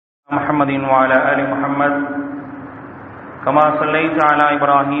محمد وعلى آل محمد كما صليت على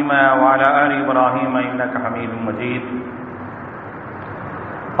إبراهيم وعلى آل إبراهيم إنك حميد مجيد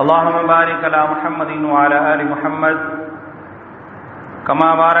اللهم بارك على محمد وعلى آل محمد كما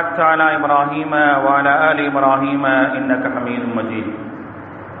باركت على إبراهيم وعلى آل إبراهيم إنك حميد مجيد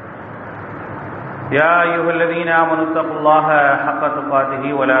يا أيها الذين آمنوا اتقوا الله حق تقاته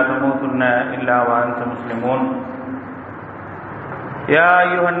ولا تموتن إلا وأنتم مسلمون يا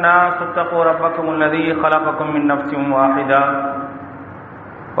أيها الناس اتقوا ربكم الذي خلقكم من نفس واحدة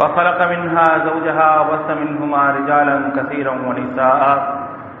وخلق منها زوجها وبث منهما رجالا كثيرا ونساء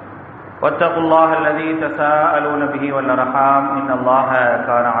واتقوا الله الذي تساءلون به والأرحام إن الله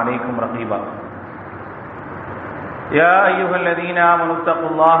كان عليكم رقيبا يا أيها الذين آمنوا اتقوا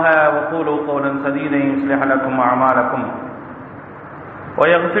الله وقولوا قولا سديدا يصلح لكم أعمالكم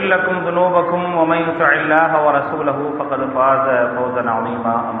ويغفر لكم ذنوبكم ومن يطع الله ورسوله فقد فاز فوزا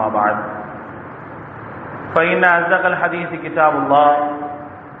عظيما أما بعد فإن أصدق الحديث كتاب الله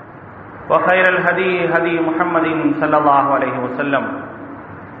وخير الهدي هدي محمد صلى الله عليه وسلم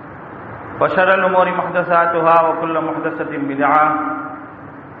وشر الأمور محدثاتها وكل محدثة بدعة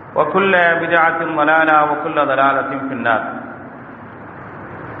وكل بدعة ضلالة وكل ضلالة في النار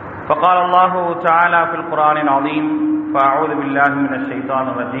فقال الله تعالى في القرآن العظيم فأعوذ بالله من الشيطان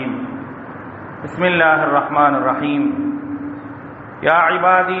الرجيم بسم الله الرحمن الرحيم يا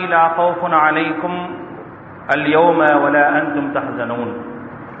عبادي لا خوف عليكم اليوم ولا أنتم تحزنون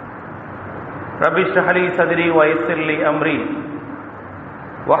رب اشرح لي صدري ويسر لي أمري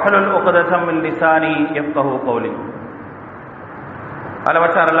واحلل عقدة من لساني يفقهوا قولي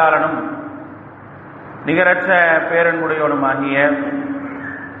அளவற்ற அருளாளனும் நிகரற்ற பேரன்புடையோனுமாகிய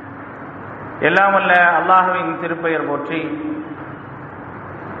எல்லாம் வல்ல அல்லாஹ்வின் திருப்பெயர் போற்றி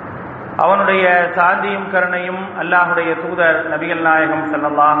அவனுடைய சாந்தியும் கருணையும் அல்லாஹுடைய தூதர் நபிகள் நாயகம்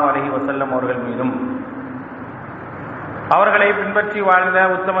ஸல்லல்லாஹு அலைஹி வஸல்லம் அவர்கள் மீதும் அவர்களை பின்பற்றி வாழ்ந்த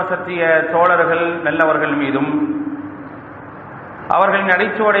உத்தம சத்திய தோழர்கள் நல்லவர்கள் மீதும் அவர்களின்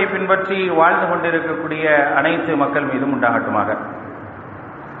அடிச்சுவடை பின்பற்றி வாழ்ந்து கொண்டிருக்கக்கூடிய அனைத்து மக்கள் மீதும் உண்டாகட்டுமாக.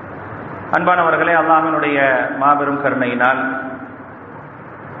 அன்பானவர்களே, அல்லாஹ்வினுடைய மாபெரும் கருணையினால்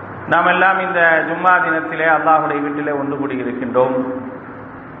நாம் எல்லாம் இந்த ஜும்மா தினத்திலே அல்லாஹுடைய வீட்டிலே ஒன்று கூடியிருக்கின்றோம்.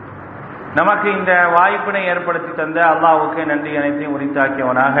 நமக்கு இந்த வாய்ப்பினை ஏற்படுத்தி தந்த அல்லாஹ்வுக்கு நன்றி அனைத்தையும்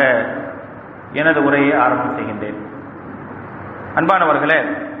உரித்தாக்கியவனாக எனது உரையை ஆரம்பம் செய்கின்றேன். அன்பானவர்களே,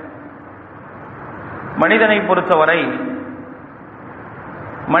 மனிதனை பொறுத்தவரை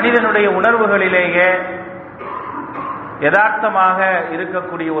மனிதனுடைய உணர்வுகளிலேயே யதார்த்தமாக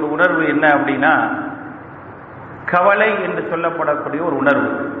இருக்கக்கூடிய ஒரு உணர்வு என்ன அப்படின்னா கவலை என்று சொல்லப்படக்கூடிய ஒரு உணர்வு.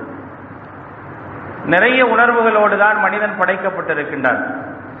 நிறைய உணர்வுகளோடு தான் மனிதன் படைக்கப்பட்டிருக்கின்றான்.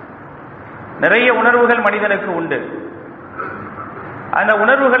 நிறைய உணர்வுகள் மனிதனுக்கு உண்டு. அந்த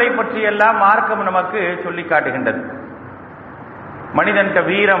உணர்வுகளை பற்றியெல்லாம் மார்க்கம் நமக்கு சொல்லி காட்டுகின்றது. மனிதன்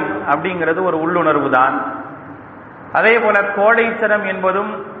வீரம் அப்படிங்கிறது ஒரு உள்ளுணர்வு தான். அதே போல கோடைத்தனம்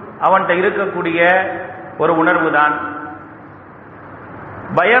என்பதும் அவன்கிட்ட இருக்கக்கூடிய ஒரு உணர்வு தான்.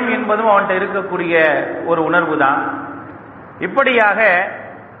 பயம் என்பதும் அவன்கிட்ட இருக்கக்கூடிய ஒரு உணர்வு தான். இப்படியாக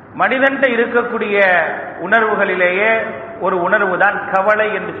மனிதன்கிட்ட இருக்கக்கூடிய உணர்வுகளிலேயே ஒரு உணர்வு தான் கவலை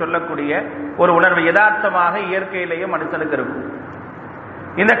என்று சொல்லக்கூடிய ஒரு உணர்வு. யதார்த்தமாக இயற்கையிலேயே மனுஷனுக்கு இருக்கும்.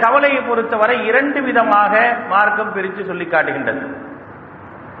 இந்த கவலையை பொறுத்தவரை இரண்டு விதமாக மார்க்கம் பிரித்து சொல்லி காட்டுகின்றது.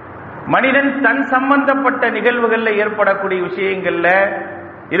 மனிதன் தன் சம்பந்தப்பட்ட நிகழ்வுகளில் ஏற்படக்கூடிய விஷயங்கள்ல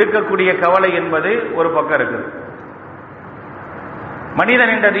இருக்கக்கூடிய கவலை என்பது ஒரு பக்கம் இருக்குது.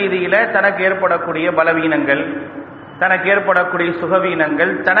 மனிதன் என்ற ரீதியில தனக்கு ஏற்படக்கூடிய பலவீனங்கள், தனக்கு ஏற்படக்கூடிய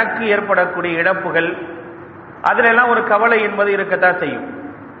சுகவீனங்கள், தனக்கு ஏற்படக்கூடிய இழப்புகள், அதுல எல்லாம் ஒரு கவலை என்பது இருக்கத்தான் செய்யும்.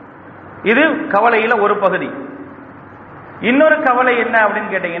 இது கவலையில ஒரு பகுதி. இன்னொரு கவலை என்ன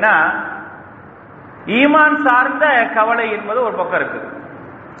அப்படின்னு கேட்டீங்கன்னா, ஈமான் சார்ந்த கவலை என்பது ஒரு பக்கம் இருக்கு.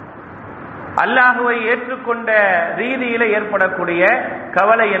 அல்லாஹுவை ஏற்றுக்கொண்ட ரீதியில ஏற்படக்கூடிய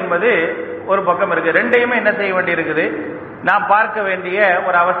கவலை என்பது ஒரு பக்கம் இருக்கு. ரெண்டையுமே என்ன செய்ய வேண்டி இருக்குது, நாம் பார்க்க வேண்டிய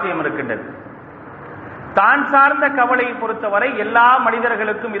ஒரு அவசியம் இருக்கின்றது. தான் சார்ந்த கவலையை பொறுத்தவரை எல்லா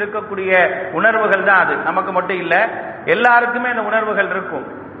மனிதர்களுக்கும் இருக்கக்கூடிய உணர்வுகள் தான். அது நமக்கு மட்டும் இல்ல, எல்லாருக்குமே அந்த உணர்வுகள் இருக்கும்.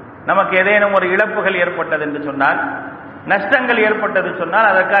 நமக்கு ஏதேனும் ஒரு இழப்புகள் ஏற்பட்டது என்று சொன்னால், நஷ்டங்கள் ஏற்பட்டது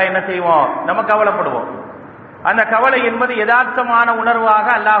சொன்னால் அதற்காக என்ன செய்வோம், நம்ம கவலைப்படுவோம். அந்த கவலை என்பது யதார்த்தமான உணர்வாக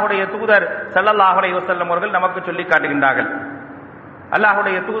அல்லாஹுடைய தூதர் ஸல்லல்லாஹு அலைஹி வஸல்லம் அவர்கள் நமக்கு சொல்லி காட்டுகின்றார்கள்.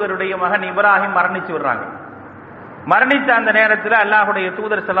 அல்லாஹுடைய தூதருடைய மகன் இப்ராஹிம் மரணிச்சு விடுறாங்க. மரணித்த அந்த நேரத்தில் அல்லாஹுடைய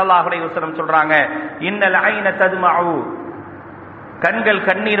தூதர் ஸல்லல்லாஹு அலைஹி வஸல்லம் சொல்றாங்க, இன்னல் ஐன தத்மஉ, கண்கள்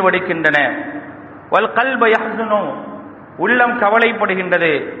கண்ணீர் வடிக்கின்றன, வல் கல்ப யஹ்ஸுனு, உள்ளம்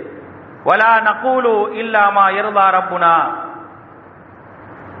கவலைப்படுகின்றது, வலா நகூலு இல்லா மா யர்தா ரப்புனா,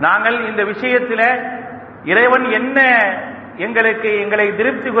 நாங்கள் இந்த விஷயத்தில் இறைவன் என்ன எங்களை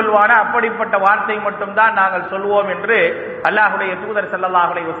திருப்தி கொள்வான அப்படிப்பட்ட வார்த்தை மட்டும்தான் நாங்கள் சொல்வோம் என்று அல்லாஹ்வுடைய தூதர்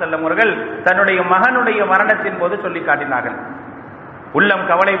ஸல்லல்லாஹு அலைஹி வஸல்லம் அவர்கள் தன்னுடைய மகனுடைய மரணத்தின் போது சொல்லி காட்டினார்கள். உள்ளம்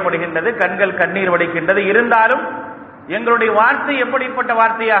கவலைப்படுகின்றது, கண்கள் கண்ணீர் வடிக்கின்றது. இருந்தாலும் எங்களுடைய வார்த்தை எப்படிப்பட்ட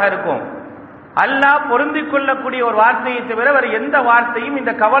வார்த்தையாக இருக்கும்? அல்லாஹ் பொருந்திக் கொள்ளக்கூடிய ஒரு வார்த்தையை தவிர வேறு எந்த வார்த்தையும்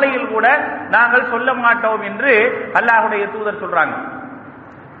இந்த கவலையில் கூட நாங்கள் சொல்ல மாட்டோம் என்று அல்லாஹ்வுடைய தூதர் சொல்றாங்க.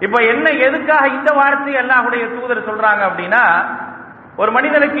 இப்ப என்ன, எதுக்காக இந்த வார்த்தை அல்லாஹ்வுடைய தூதர் சொல்றாங்க அப்படின்னா, ஒரு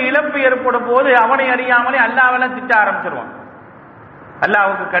மனிதனுக்கு இழப்பு ஏற்படும் போது அவனை அறியாமலே அல்லாஹ்வெல்லாம் திட்ட ஆரம்பிச்சிருவான்.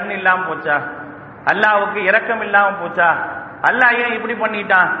 அல்லாஹ்வுக்கு கண் இல்லாம போச்சா, அல்லாஹ்வுக்கு இரக்கம் இல்லாம போச்சா, அல்லாஹ் ஏன் இப்படி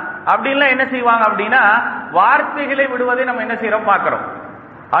பண்ணிட்டான் அப்படின்லாம் என்ன செய்வாங்க அப்படின்னா வார்த்தைகளை விடுவதை நம்ம என்ன செய்யறோம் பார்க்கிறோம்.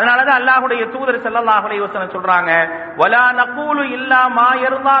 அதனாலதான் அல்லாஹ்வுடைய தூதர் ஸல்லல்லாஹு அலைஹி வஸல்லம் சொல்றாங்க, வலா நகூலு இல்லா மா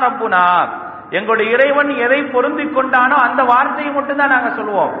யர்தா ரப்புனா, எங்களுடைய இறைவன் எதை பொருந்திக் கொண்டானோ அந்த வார்த்தையை மட்டும்தான் நாங்கள்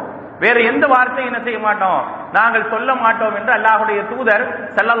சொல்லுவோம், வேற எந்த வார்த்தையும் என்ன செய்ய மாட்டோம், நாங்கள் சொல்ல மாட்டோம் என்று அல்லாஹ்வுடைய தூதர்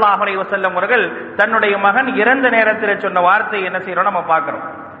ஸல்லல்லாஹு அலைஹி வஸல்லம் அவர்கள் தன்னுடைய மகன் இறந்த நேரத்தில் சொன்ன வார்த்தை என்ன செய்யறோம் நம்ம பார்க்கிறோம்.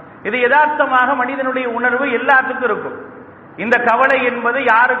 இது யதார்த்தமாக மனிதனுடைய உணர்வு எல்லாத்துக்கும் இருக்கும். இந்த கவலை என்பது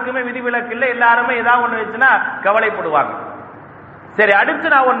யாருக்குமே விதிவிலக்கு இல்லை, எல்லாருமே ஏதாவது ஒண்ணு வச்சுன்னா கவலைப்படுவாங்க. சரி, அடுத்து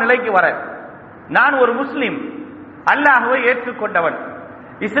நான் ஒரு நிலைக்கு வரேன். நான் ஒரு முஸ்லிம், அல்லாஹ்வை ஏற்றுக்கொண்டவன்,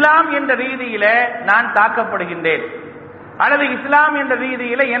 இஸ்லாம் என்ற ரீதியில நான் தாக்கப்படுகின்றேன், அல்லது இஸ்லாம் என்ற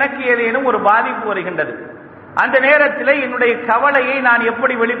ரீதியில எனக்கு ஏதேனும் ஒரு பாதிப்பு வருகின்றது. அந்த நேரத்தில் என்னுடைய கவலையை நான்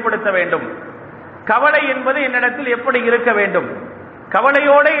எப்படி வெளிப்படுத்த வேண்டும்? கவலை என்பது என்னிடத்தில் எப்படி இருக்க வேண்டும்?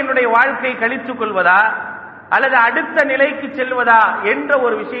 கவலையோடு என்னுடைய வாழ்க்கை கழித்துக் கொள்வதா அல்லது அடுத்த நிலைக்கு செல்வதா என்ற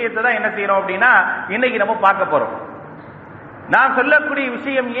ஒரு விஷயத்தை தான் என்ன செய்யறோம் அப்படின்னா இன்னைக்கு நம்ம பார்க்க போறோம். நான் சொல்லக்கூடிய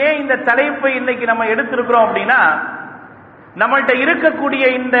விஷயம் ஏன் இந்த தலைப்பை இன்னைக்கு நம்ம எடுத்திருக்கிறோம் அப்படின்னா, நம்மள்கிட்ட இருக்கக்கூடிய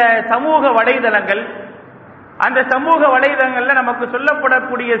இந்த சமூக வலைதளங்கள், அந்த சமூக வலைதளங்கள்ல நமக்கு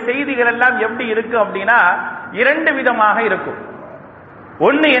சொல்லப்படக்கூடிய செய்திகள் எல்லாம் எப்படி இருக்கு அப்படின்னா இரண்டு விதமாக இருக்கும்.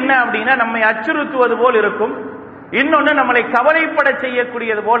 ஒன்னு என்ன அப்படின்னா நம்மை அச்சுறுத்துவது போல் இருக்கும், இன்னொன்னு நம்மளை கவலைப்பட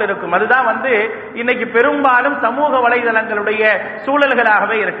செய்யக்கூடியது போல் இருக்கும். அதுதான் இன்னைக்கு பெரும்பாலும் சமூக வலைதளங்களுடைய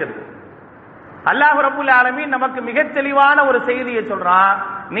சூழல்களாகவே இருக்குது. அல்லாஹ் ரப்புல் ஆலமீன் நமக்கு மிக தெளிவான ஒரு செய்தியை சொல்றான்,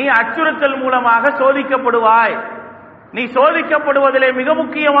 நீ அச்சுறுத்தல் மூலமாக சோதிக்கப்படுவாய். நீ சோதிக்கப்படுவதிலே மிக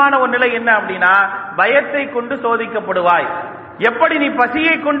முக்கியமான ஒரு நிலை என்ன அப்படின்னா பயத்தை கொண்டு சோதிக்கப்படுவாய். எப்படி நீ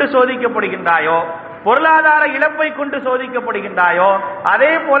பசியை கொண்டு சோதிக்கப்படுகின்றாயோ, பொருளாதார இழப்பை கொண்டு சோதிக்கப்படுகின்றாயோ,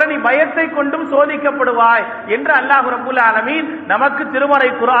 அதே போல நீ பயத்தை கொண்டும் சோதிக்கப்படுவாய் என்று அல்லாஹ் ரப்புல் ஆலமீன் நமக்கு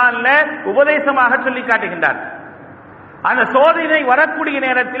திருமறை குர்ஆன்ல உபதேசமாக சொல்லி காட்டுகின்றார். அந்த சோதனை வரக்கூடிய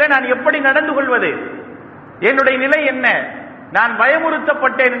நேரத்தில் நான் எப்படி நடந்து கொள்வது, என்னுடைய நிலை என்ன? நான்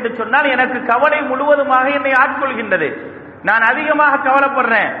பயமுறுத்தப்பட்டேன் என்று சொன்னால் எனக்கு கவலை முழுவதுமாக என்னை ஆட்கொள்கின்றது. நான் அதிகமாக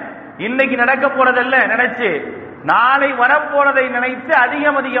கவலைப்படுறேன், இன்னைக்கு நடக்க போறதல்ல நினைச்சு, நாளை வரப்போறதை நினைத்து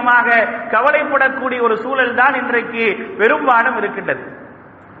அதிகமாக கவலைப்படக்கூடிய ஒரு சூழல் தான் இன்றைக்கு பெரும்பாலும் இருக்கின்றது.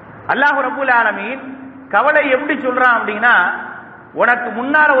 அல்லாஹ் ரப்புல் ஆலமீன் கவலை எப்படி சொல்றான் அப்படின்னா, உனக்கு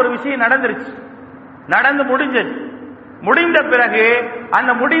முன்னால ஒரு விஷயம் நடந்துருச்சு, நடந்து முடிஞ்சது, முடிந்த பிறகு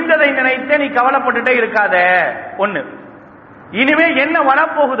அந்த முடிந்ததை நினைத்து நீ கவலைப்பட்டுட்டே இருக்காத. ஒண்ணு, இனிமே என்ன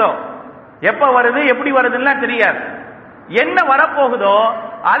வரப்போகுதோ, எப்ப வருது எப்படி வருதுன்னா தெரியாது, என்ன வரப்போகுதோ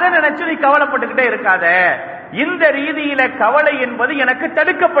அதை நினைச்சு நீ கவலைப்பட்டுக்கிட்டே இருக்காத. இந்த ரீதியில கவலை என்பது எனக்கு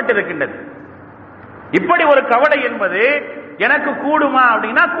தடுக்கப்பட்டிருக்கின்றது. இப்படி ஒரு கவலை என்பது எனக்கு கூடுமா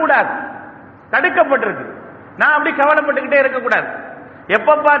அப்படின்னா கூடாது, தடுக்கப்பட்டிருக்கு. நான் அப்படி கவலைப்பட்டுக்கிட்டே இருக்கக்கூடாது.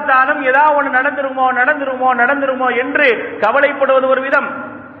 எப்ப பார்த்தாலும் ஏதாவது ஒன்று நடந்துருமோ நடந்துருமோ நடந்துருமோ என்று கவலைப்படுவது ஒரு விதம்,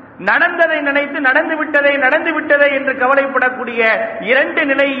 நடந்ததை நினைத்து நடந்து விட்டதை என்று கவலைப்படக்கூடிய இரண்டு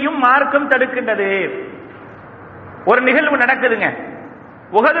நிலையையும் மார்க்கம் தடுக்கின்றது. ஒரு நிகழ்வு நடக்குதுங்க,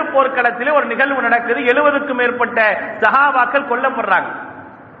 உஹது போர்க்களத்தில் ஒரு நிகழ்வு நடக்குது, 70க்கும் மேற்பட்ட சஹாபாக்கள் கொல்லப்படுறாங்க.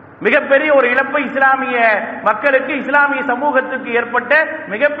 மிகப்பெரிய ஒரு இழப்பு இஸ்லாமிய மக்களுக்கு, இஸ்லாமிய சமூகத்துக்கு ஏற்பட்ட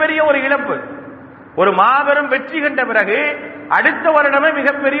மிகப்பெரிய ஒரு இழப்பு. ஒரு மாபெரும் வெற்றி கண்ட பிறகு அடுத்த வருடமே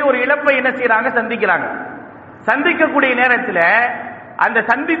மிகப்பெரிய ஒரு இழப்பை என்ன செய்யறாங்க, சந்திக்கிறாங்க. சந்திக்கக்கூடிய நேரத்தில் அந்த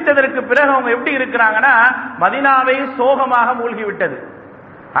சந்தித்ததற்கு பிறகு அவங்க எப்படி இருக்கிறாங்கன்னா, மதீனாவை சோகமாக மூழ்கி விட்டது,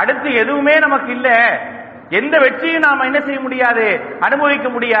 அடுத்து எதுவுமே நமக்கு இல்ல, எந்த வெற்றியும் நாம என்ன செய்ய முடியாது, அனுபவிக்க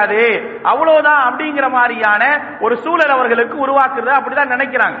முடியாது, அவ்வளவுதான் அப்படிங்கிற மாதிரியான ஒரு சூழல் அவர்களுக்கு உருவாக்குறது. அப்படிதான்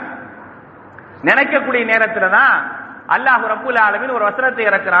நினைக்கிறாங்க. நினைக்கக்கூடிய நேரத்தில் தான் அல்லாஹ் ரப்புல் ஆலமீன் ஒரு வசனத்தை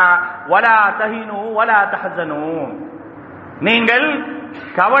இறக்குறான், வலா தஹினு வலா தஹஸனு, நீங்கள்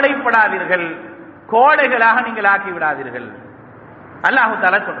கவலைப்படாதீர்கள், கோழைகளாக நீங்கள் ஆக்கி விடாதீர்கள். அல்லாஹ்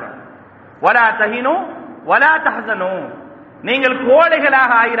தஆலா சொல்றான், வலா தஹினு வலா தஹஸனு, நீங்கள்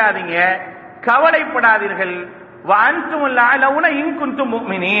கோழைகளாக ஆயிராதீங்க, கவலைப்படாதீர்கள். வஅன்துமுல் அலவுன இன் குன்தும்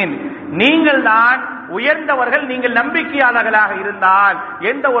முஃமினீன், நீங்கள் தான் உயர்ந்தவர்கள் நீங்கள் நம்பிக்கையாளர்களாக இருந்தால்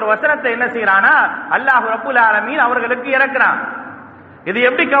என்ற ஒரு வசனத்தை என்ன செய்யறானா அல்லாஹ் ரப்புல் ஆலமீன் அவர்களுக்கு இறக்குறான். இது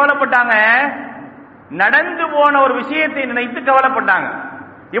எப்படி கவலைப்பட்டாங்க? நடந்து போன ஒரு விஷயத்தை நினைத்து கவலைப்பட்டாங்க.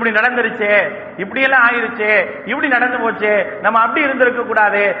 இப்படி நடந்துருச்சு, இப்படி எல்லாம் ஆயிருச்சு, இப்படி நடந்து போச்சு, நம்ம அப்படி இருந்திருக்க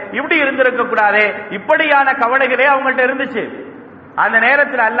கூடாது, இப்படி இருந்திருக்க கூடாது, இப்படியான கவலைகளே அவங்கள்ட்ட இருந்துச்சு. அந்த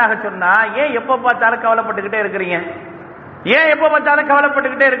நேரத்தில் அல்லாஹ் சொன்னா, ஏன் எப்ப பார்த்தாலும் கவலைப்பட்டுக்கிட்டே இருக்கிறீங்க? ஏன் எப்ப பார்த்தாலும்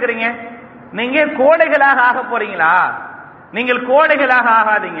கவலைப்பட்டுக்கிட்டே இருக்கிறீங்க? நீங்க கோடைகளாக ஆக போறீங்களா? நீங்கள் கோடைகளாக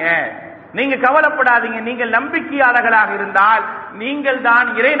ஆகாதீங்க, நீங்க கவலைப்படாதீங்க. நீங்கள் நம்பிக்கையாளர்களாக இருந்தால் நீங்கள் தான்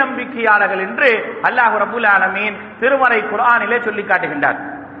இறை நம்பிக்கையாளர்கள் என்று அல்லாஹ் ரப்பல் ஆலமீன் திருமறை குர்ஆனிலே சொல்லி காட்டுகின்றார்.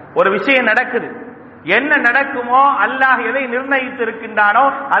 ஒரு விஷயம் நடக்குது, என்ன நடக்குமோ அல்லாஹ் எதை நிர்ணயித்து இருக்கின்றானோ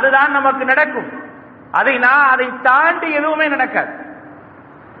அதுதான் நமக்கு நடக்கும். அதை தாண்டி எதுவுமே நடக்காது.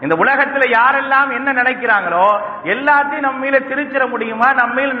 இந்த உலகத்துல யாரெல்லாம் என்ன நினைக்கிறாங்களோ எல்லாத்தையும் நம்ம மேல திரிச்சிட முடியுமா,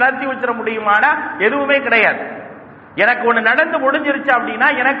 நம்ம மேல நடத்தி வச்சிட முடியுமானா எதுவுமே கிடையாது. எனக்கு ஒண்ணு நடந்து முடிஞ்சிருச்சு அப்படின்னா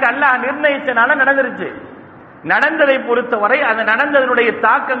எனக்கு அல்லாஹ் நிர்ணயிச்சனால நடந்துருச்சு. நடந்ததை பொறுத்தவரை அது நடந்ததனுடைய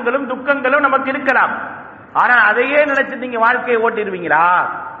தாக்கங்களும் துக்கங்களும் நமக்கு இருக்கலாம். ஆனா அதையே நினைச்சு நீங்க வாழ்க்கையை ஓட்டிடுவீங்களா?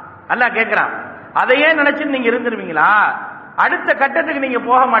 அல்லாஹ் கேட்கிறான். அதையே நினைச்சு நீங்க இருந்துருவீங்களா? அடுத்த கட்டத்துக்கு நீங்க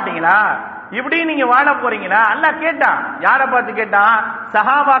போக மாட்டீங்களா? இப்படி நீங்க வாழ போறீங்களா? அல்லாஹ் கேட்டான். யாரை பார்த்து கேட்டான்?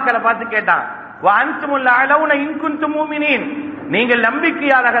 சஹாபாக்களை பார்த்து கேட்டான். நீங்கள்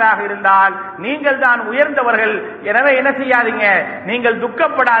நம்பிக்கையாளர்களாக இருந்தால் நீங்கள் தான் உயர்ந்தவர்கள். எனவே என்ன செய்யாதீங்க, நீங்கள்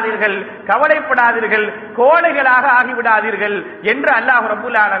துக்கப்படாதீர்கள், கவலைப்படாதீர்கள், கோழைகளாக ஆகிவிடாதீர்கள் என்று அல்லாஹ்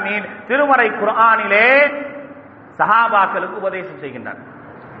ரப்பல் ஆலமீன் திருமறை குர்ஆனிலே சஹாபாக்களுக்கு உபதேசம் செய்கின்றார்.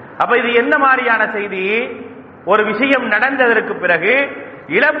 அப்ப இது என்ன மாதிரியான செய்தி? ஒரு விஷயம் நடந்ததற்கு பிறகு,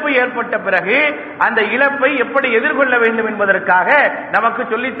 இழப்பு ஏற்பட்ட பிறகு அந்த இழப்பை எப்படி எதிர்கொள்ள வேண்டும் என்பதற்காக நமக்கு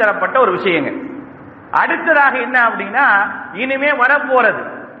சொல்லித்தரப்பட்ட ஒரு விஷயங்கள். அடுத்ததாக என்ன அப்படின்னா, இனிமே வரப்போறது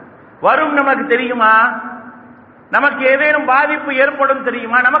வரும் நமக்கு தெரியுமா? நமக்கு ஏதேனும் பாதிப்பு ஏற்படும்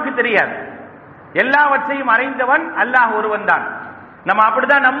தெரியுமா? நமக்கு தெரியாது. எல்லாவற்றையும் அறிந்தவன் அல்லாஹ் ஒருவன் தான். நம்ம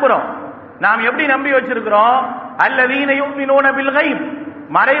அப்படிதான் நம்புறோம். நாம் எப்படி நம்பி வச்சிருக்கிறோம்? அல்லதீன யுமினூன பில் கைப்,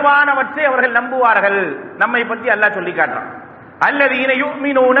 மறைவானவற்றை அவர்கள் நம்புவார்கள். நம்மை பற்றி அல்லாஹ் சொல்லி காட்டுறான். அல்லதீன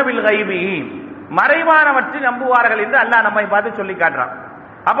யுமினூன பில் கைபி, மறைவானவற்றை நம்புவார்கள் என்று அல்லாஹ் நம்மை பார்த்து சொல்லி காட்டுறான்.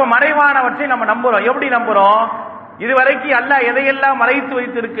 அப்ப மறைவானவற்றை நம்ம நம்புறோம். எப்படி நம்புறோம்? இதுவரைக்கும் அல்லாஹ் எதையெல்லாம் மறைத்து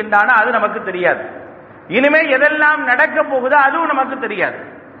வைத்திருக்கின்றானோ அது நமக்கு தெரியாது. இனிமே எதெல்லாம் நடக்க போகுதோ அதுவும் நமக்கு தெரியாது.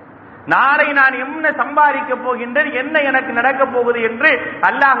 நாளை நான் என்ன சம்பாதிக்க போகின்றேன், என்ன எனக்கு நடக்க போகுது என்று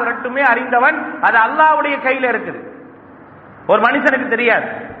அல்லாஹ் மட்டுமே அறிந்தவன். அது அல்லாஹ்வுடைய கையில இருக்குது. ஒரு மனுஷனுக்கு தெரியாது.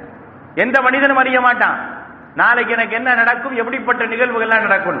 எந்த மனிதனும் அறிய மாட்டான் நாளைக்கு எனக்கு என்ன நடக்கும், எப்படிப்பட்ட நிகழ்வுகள்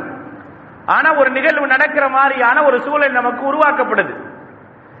நடக்கும். ஆனா ஒரு நிகழ்வு நடக்கிற மாதிரியான ஒரு சூழல் நமக்கு உருவாக்கப்படுது.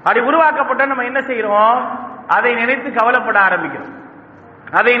 அப்படி உருவாக்கப்பட்ட நம்ம என்ன செய்யறோம்? அதை நினைத்து கவலைப்பட ஆரம்பிக்கிறோம்,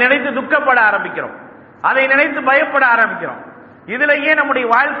 அதை நினைத்து துக்கப்பட ஆரம்பிக்கிறோம், அதை நினைத்து பயப்பட ஆரம்பிக்கிறோம். இதுலயே நம்முடைய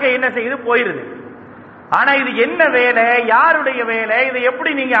வாழ்க்கை என்ன செய்யுது? போயிருது. ஆனா இது என்ன வேலை, யாருடைய வேலை, இதை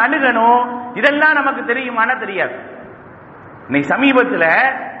எப்படி நீங்க அணுகணும், இதெல்லாம் நமக்கு தெரியுமானா தெரியாது. இன்னைக்கு சமீபத்தில்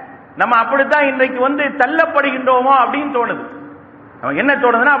நம்ம அப்படித்தான் இன்றைக்கு தள்ளப்படுகின்றோமோ அப்படின்னு தோணுது. என்ன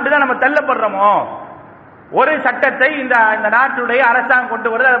தோணுதுன்னா அப்படிதான் நம்ம தள்ளப்படுறோமோ. ஒரு சட்டத்தை இந்த நாட்டுடைய அரசாங்கம்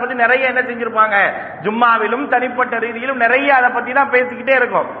கொண்டு வருது. அதை பத்தி நிறைய என்ன செஞ்சிருப்பாங்க, ஜும்மாவிலும் தனிப்பட்ட ரீதியிலும் நிறைய அதை பத்தி தான் பேசிக்கிட்டே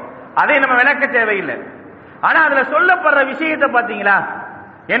இருக்கோம். அதை நம்ம விளக்க தேவையில்லை. ஆனா அதுல சொல்லப்படுற விஷயத்தை பாத்தீங்களா?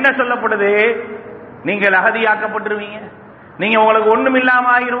 என்ன சொல்லப்படுது? நீங்கள் அகதியாக்கப்பட்டுருவீங்க, நீங்க உங்களுக்கு ஒண்ணும் இல்லாம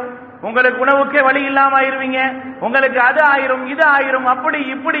ஆயிரும், உங்களுக்கு உணவுக்கே வழி இல்லாம ஆயிருவீங்க, உங்களுக்கு அது ஆயிரும் இது ஆயிரும் அப்படி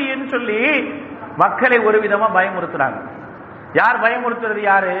இப்படின்னு சொல்லி மக்களை ஒரு விதமா பயமுறுத்துறாங்க. யார் பயமுறுத்துறது?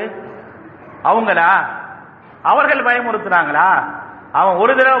 யாரு? அவங்களா? அவர்கள் பயமுறுத்துறாங்களா? அவன்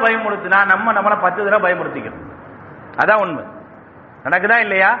ஒரு தடவை பயமுறுத்தினா நம்மள 10 தடவை பயமுறுத்திக்கணும். அதான் உண்மை. நடக்குதா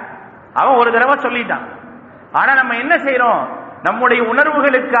இல்லையா? அவன் ஒரு தடவை சொல்லிட்டான். ஆனா நம்ம என்ன செய்யறோம்? நம்முடைய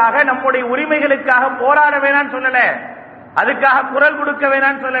உணர்வுகளுக்காக, நம்முடைய உரிமைகளுக்காக போராட வேணான்னு சொல்லல, அதுக்காக குரல் கொடுக்க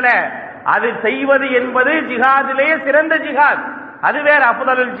வேணான்னு சொல்லல. அது செய்வது என்பது ஜிஹாதிலேயே சிறந்த ஜிஹாத். அது வேற.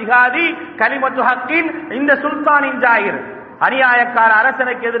 அஃதலுல் ஜிஹாதி கலிமத்து ஹக்கின் இந்த சுல்தானின் ஜாயிர். அநியாயக்கார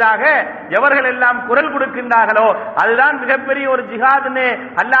அரசனுக்கு எதிராக எவர்கள் எல்லாம் குரல் கொடுக்கின்றார்களோ அதுதான் மிகப்பெரிய ஒரு ஜிஹாத்னு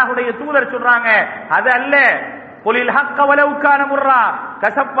அல்லாஹ்வுடைய தூதர் சொல்றாங்க. அது அல்ல. குலில் ஹக்க வலவ் கான முர்ரா,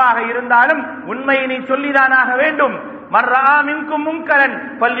 கசப்பாக இருந்தாலும் உண்மையை நீ சொல்லிதானாக வேண்டும். மர்ரா மின்கும் முன்கரன்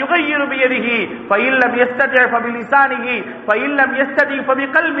ஃபல்யுகையிரு பியதிஹி ஃபஇல்லம் யஸ்ததி ஃபபிலிசானிஹி ஃபஇல்லம் யஸ்ததி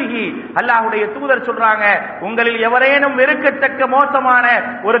ஃபபிகல்பிஹி. அல்லாஹ்வுடைய தூதர் சொல்றாங்க, உங்களில் எவரேனும் வெறுக்கத்தக்க மோசமான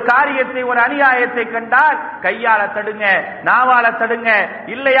ஒரு காரியத்தை, ஒரு அநியாயத்தை கண்டால் கையால தடுங்க, நாவால தடுங்க,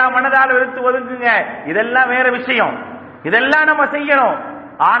 இல்லையா மனதால வெறுத்து ஒதுங்குங்க. இதெல்லாம் வேற விஷயம். இதெல்லாம் நம்ம செய்யணும்.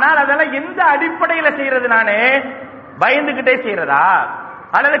 ஆனால் அதெல்லாம் எந்த அடிப்படையில செய்யறது? நானே பயந்துகிட்டே செய்யறதா?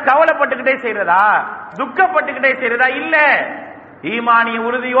 அல்லது கவலைப்பட்டுக்கிட்டே செய்யறதா, துக்கப்பட்டுக்கிட்டே செய்யறதா? இல்ல, ஈமானிய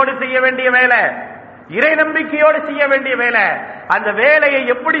உறுதியோடு செய்ய வேண்டிய வேலை, இறை நம்பிக்கையோடு செய்ய வேண்டிய வேலை. அந்த வேலையை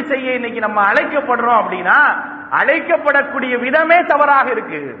எப்படி செய்ய இன்னைக்கு நம்ம அழைக்கப்படுறோம் அப்படின்னா, அழைக்கப்படக்கூடிய விதமே தவறாக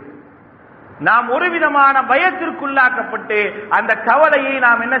இருக்கு. நாம் ஒரு விதமான பயத்திற்குள்ளாக்கப்பட்டு அந்த கவலையை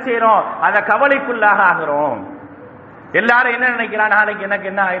நாம் என்ன செய்யறோம், அந்த கவலைக்குள்ளாக ஆகிறோம். எல்லாரும் என்ன நினைக்கிறான், நாளைக்கு எனக்கு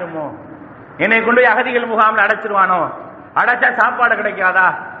என்ன ஆயிருமோ, என்னை கொண்டு போய் அகதிகள் முகாம்ல அடைச்சிருவானோ, அடைச்சா சாப்பாடு கிடைக்காதா?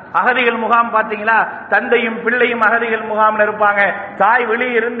 அகதிகள் முகாம் பாத்தீங்களா, தந்தையும் பிள்ளையும் அகதிகள் முகாம்ல இருப்பாங்க. தாய்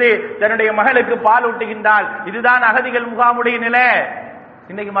வெளியே இருந்து தன்னுடைய மகளுக்கு பால் ஊட்டுகின்றால். இதுதான் அகதிகள் முகாமுடைய நிலை.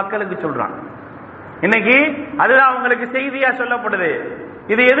 இன்னைக்கு மக்களுக்கு சொல்றான், இன்னைக்கு அதுதான் உங்களுக்கு செய்தியா சொல்லப்படுது.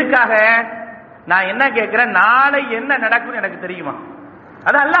 இது எதுக்காக? நான் என்ன கேட்கிறேன், நாளை என்ன நடக்கும் எனக்கு தெரியுமா?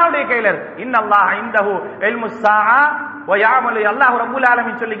 அது அல்லாஹ்வுடைய கையில இருக்கு. இன்னல்லாஹ இன்தஹு இல்முஸ் ஸாஆ வ யஅமலு. அல்லாஹ் ரப்பல்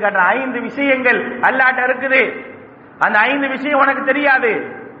ஆலமீன் சொல்லி காட்டுற 5 விஷயங்கள் அல்லாஹ்ட்ட இருக்குது. அந்த 5 விஷயம் உனக்கு தெரியாது.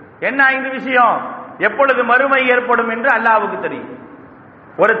 என்ன 5 விஷயம்? எப்பொழுது மறுமை ஏற்படும் என்று அல்லாஹ்வுக்கு தெரியும்.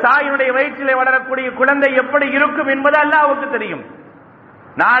 ஒரு தாயினுடைய வயிற்றிலே வளரக்கூடிய குழந்தை எப்படி இருக்கும் என்பது அல்லாஹ்வுக்கு தெரியும்.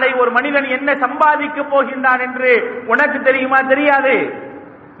 நாளை ஒரு மனிதன் என்ன சம்பாதிக்க போகின்றான் என்று உனக்கு தெரியுமா? தெரியாது.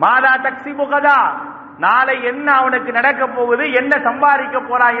 மாதா தக்ஸிபு கதா, நாளை என்ன அவனுக்கு நடக்க போகுது, என்ன சம்பாதிக்க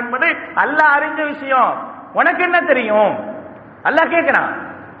போறா என்பது அல்லாஹ் அறிஞ்ச விஷயம். உனக்கு என்ன தெரியும்? அல்லாஹ் கேட்கிறான்,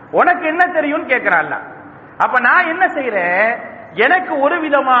 உனக்கு என்ன தெரியும் கேட்கிறான் அல்லாஹ். அப்ப நான் என்ன செய்யறேன், எனக்கு ஒரு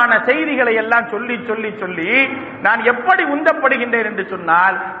விதமான செய்திகளை எல்லாம் சொல்லி சொல்லி சொல்லி நான் எப்படி உந்தப்படுகின்றேன் என்று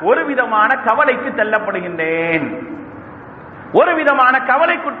சொன்னால், ஒரு விதமான கவலைக்கு தள்ளப்படுகின்றேன், ஒரு விதமான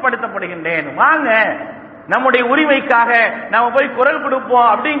கவலைக்குட்படுத்தப்படுகின்றேன். வாங்க, நம்முடைய உரிமைக்காக நாம போய் குரல் கொடுப்போம்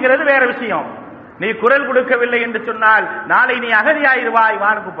அப்படிங்கிறது வேற விஷயம். நீ குரல் கொடுக்கவில்லை என்று சொன்னால் நாளை நீ அகதியாயிருவாய்,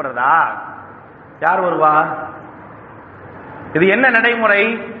 வான்னு கூப்பிடுறதா? யார் வருவா? இது என்ன நடைமுறை?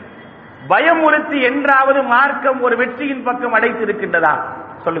 பயமுறுத்தி என்றாவது மார்க்கம் ஒரு வெற்றியின் பக்கம் அழைத்து இருக்கின்றதா?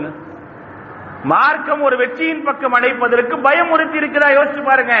 சொல்லுங்க. மார்க்கம் ஒரு வெற்றியின் பக்கம் அழைப்பதற்கு பயமுறுத்தி இருக்கிறதா? யோசிச்சு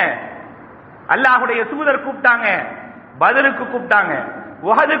பாருங்க. அல்லாஹ்வுடைய தூதர் கூப்பிட்டாங்க, பத்ருக்கு கூப்பிட்டாங்க,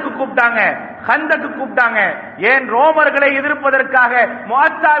 உஹதுக்கு கூப்பிட்டாங்க, கந்தக்கு கூப்பிட்டாங்க. ஏன் ரோமர்களை எதிர்ப்பதற்காக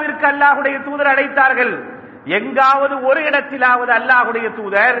முஅத்தாவிற்கு அல்லாஹ்வுடைய தூதர் அழைத்தார்கள். எங்காவது ஒரு இடத்திலாவது அல்லாஹ்வுடைய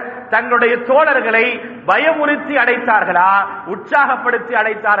தூதர் தங்களுடைய தோழர்களை பயமுறுத்தி அழைத்தார்களா, உற்சாகப்படுத்தி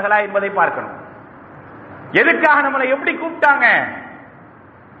அழைத்தார்களா என்பதை பார்க்கணும். எதுக்காக நம்மளை எப்படி கூப்பிட்டாங்க,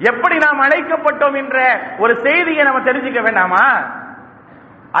 எப்படி நாம் அழைக்கப்பட்டோம் என்ற ஒரு செய்தியை நம்ம தெரிஞ்சுக்க வேண்டாமா?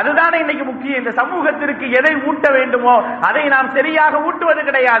 அதுதானே இன்னைக்கு முக்கியம். இந்த சமூகத்திற்கு எதை ஊட்ட வேண்டுமோ அதை நாம் சரியாக ஊட்டுவது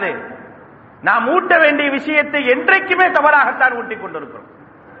கிடையாது. நாம் ஊட்ட வேண்டிய விஷயத்தை என்றைக்குமே தவறாகத்தான் ஊட்டிக் கொண்டிருக்கிறோம்.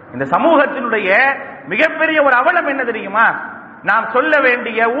 இந்த சமூகத்தினுடைய மிகப்பெரிய ஒரு அவலம் என்ன தெரியுமா? நாம் சொல்ல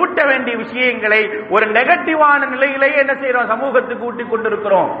வேண்டிய ஊட்ட வேண்டிய விஷயங்களை ஒரு நெகட்டிவான நிலையிலேயே என்ன செய்யறோம், சமூகத்துக்கு ஊட்டிக்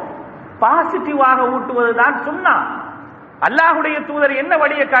கொண்டிருக்கிறோம். பாசிட்டிவாக ஊட்டுவதுதான் சுன்னா. அல்லாஹ்வுடைய தூதர் என்ன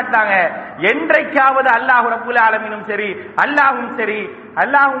வழியை காட்டாங்க? என்றைக்காவது அல்லாஹ் ரப்பல் ஆலமீனும் சரி, அல்லாஹ்வும் சரி,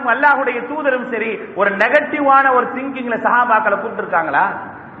 அல்லாஹ்வுடைய தூதரும் சரி ஒரு நெகட்டிவான ஒரு திங்கிங்ல சஹாபாக்களை கூப்பிட்டிருக்காங்களா?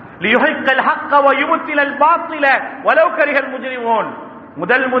 லியுஹிக்கல் ஹக்க வ யுப்திலல் பாத்தில வலவ் கரிஹல் முஜ்ரிமூன்.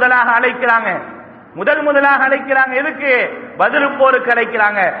 முதலாக அழைக்கிறாங்க, முதலாக அழைக்கிறாங்க. எதுக்கு? பத்ர் போருக்கு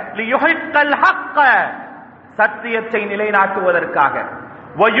அழைக்கிறாங்க. லியுஹிக்கல் ஹக்க, சத்தியத்தை நிலைநாட்டுவதற்காக,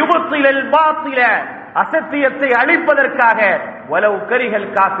 வ யுப்திலல் பாத்தில, அசத்தியத்தை அழிப்பதற்காக, வலவ் கரிஹல்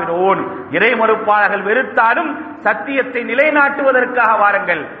காஃபிரூன், இறை மறுப்பாளர்கள் வெறுத்தாலும் சத்தியத்தை நிலைநாட்டுவதற்காக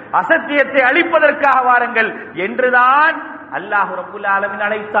வாருங்கள், அசத்தியத்தை அழிப்பதற்காக வாருங்கள் என்றுதான் அல்லாஹ் ரப்பல் ஆலமீன்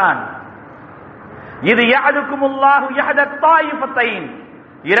அழைத்தான். இது யஅதுகுமுல்லாஹு யஹதத் தாயிஃபத்தைன்,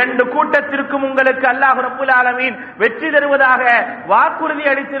 2 கூட்டத்திற்கும் உங்களுக்கு அல்லாஹ் ரப்பல் ஆலமீன் வெற்றி தருவதாக வாக்குறுதி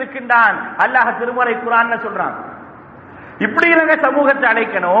அளித்திருக்கின்றான். அல்லாஹ் திருமறை குர்ஆன்ல சொல்றான். இப்படி இருங்க சமூகத்தை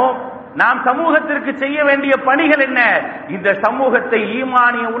அழைக்கணும். நாம் சமூகத்திற்கு செய்ய வேண்டிய பணிகள் என்ன? இந்த சமூகத்தை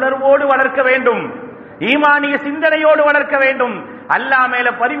ஈமானிய உணர்வோடு வளர்க்க வேண்டும், ஈமானிய சிந்தனையோடு வளர்க்க வேண்டும், அல்லாஹ் மேல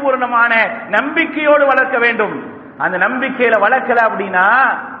பரிபூர்ணமான நம்பிக்கையோடு வளர்க்க வேண்டும். அந்த நம்பிக்கையில வளர்க்கல அப்படின்னா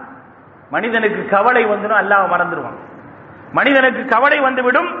மனிதனுக்கு கவலை வந்துடும், அல்லாஹ் மறந்துடுவான். மனிதனுக்கு கவலை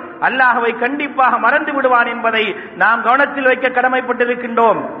வந்துவிடும், அல்லாஹ்வை கண்டிப்பாக மறந்து விடுவான் என்பதை நாம் கவனத்தில் வைக்க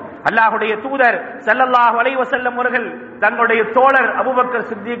கடமைப்பட்டிருக்கின்றோம். அல்லாஹ்வுடைய தூதர் ஸல்லல்லாஹு அலைஹி வஸல்லம் அவர்கள் தங்களுடைய தோழர் அபூபக்கர்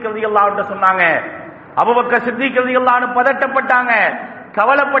சித்திக் ரலியல்லாஹு அன்ஹு சொன்னாங்க. அபூபக்கர் சித்திக் ரலியல்லாஹு அன்ஹு பதட்டப்பட்டாங்க,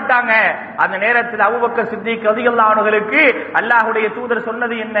 கவலைப்பட்டாங்க. அந்த நேரத்தில் அபூபக்கர் சித்திக் ரலியல்லாஹு அன்ஹுவுக்கு அல்லாஹ்வுடைய தூதர்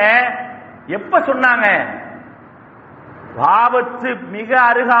சொன்னது என்ன? எப்ப சொன்னாங்க? ஆபத்து மிக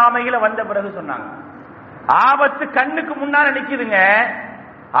அருகாமையில வந்த பிறகு சொன்னாங்க. ஆபத்து கண்ணுக்கு முன்னால நிக்குதுங்க,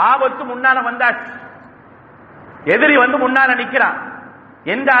 ஆபத்து முன்னால வந்தாச்சு, எதிரி வந்து முன்னால நிக்கிறான்.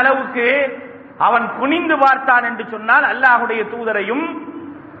 எந்த அளவுக்கு அவன் குனிந்து பார்த்தான் என்று சொன்னால் அல்லாஹ்வுடைய தூதரையும்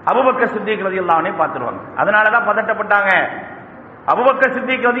அபூபக்கர் சித்திக் ரலியல்லாஹு அன்ஹு பார்த்துருவாங்க. அதனாலதான் பதட்டப்பட்டாங்க. அபூபக்கர்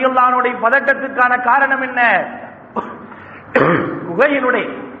சித்திக் ரலியல்லாஹு அன்ஹுடைய பதட்டத்துக்கான காரணம் என்ன? குகையினுடைய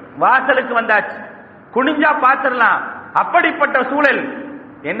வாசலுக்கு வந்தாச்சு, குனிஞ்சா பாத்திரலாம், அப்படிப்பட்ட சூழல்.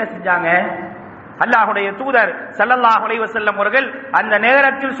 என்ன செஞ்சாங்க? அல்லாஹ்வுடைய தூதர் ஸல்லல்லாஹு அலைஹி வஸல்லம் அவர்கள் அந்த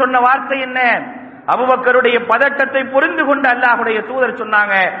நேரத்தில் சொன்ன வார்த்தை என்ன? அபூபக்கருடைய பதட்டத்தை புரிந்து கொண்டு அல்லாஹ்வுடைய தூதர்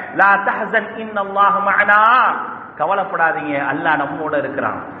சொன்னாங்க, லா தஹஸன் இன்னல்லாஹு மஅனா, கவலைப்படாதீங்க, அல்லாஹ் நம்மோட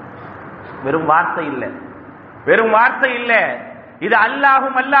இருக்கிறான். வெறும் வார்த்தை இல்ல, வெறும் வார்த்தை இல்ல, இது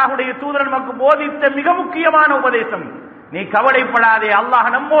அல்லாஹ்வும் அல்லாஹ்வுடைய தூதர் நமக்கு போதித்த மிக முக்கியமான உபதேசம். நீ கவலைப்படாதே, அல்லாஹ்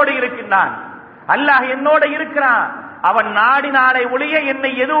நம்மோடு இருக்கின்றான், அல்லாஹ் என்னோட இருக்கிறான். அவன் நாடினாலே ஒழிய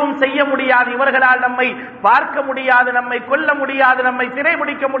என்னை எதுவும் செய்ய முடியாது, இவர்களால் நம்மை பார்க்க முடியாது, நம்மை கொல்ல முடியாது, நம்மை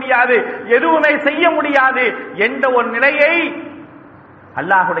சிறைபிடிக்க முடியாது, எதுவுமே செய்ய முடியாது என்ற ஒரு நிலையை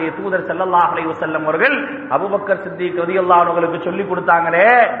அல்லாஹ்வுடைய தூதர் ஸல்லல்லாஹு அலைஹி வஸல்லம் அவர்கள் அபூபக்கர் சித்திக் ரலியல்லாஹு அன்ஹு அவர்களுக்கு சொல்லி கொடுத்தாங்களே.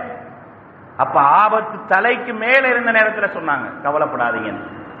 அப்ப ஆபத்து தலைக்கு மேல இருந்த நேரத்தில் சொன்னாங்க, கவலைப்படாதீங்க.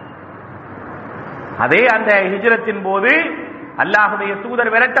 அதே அந்த ஹிஜ்ரத்தின் போது அல்லாஹ்வுடைய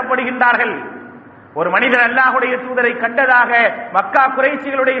தூதர் விரட்டப்படுகின்றார்கள். ஒரு மனிதர் அல்லாஹ்வுடைய தூதரை கண்டதாக மக்கா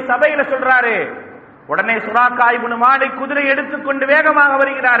குறைஷிகளுடைய சபையில சொல்றாரு. உடனே சுராக்கா இப்னு மாலிக் குதிரை எடுத்துக்கொண்டு வேகமாக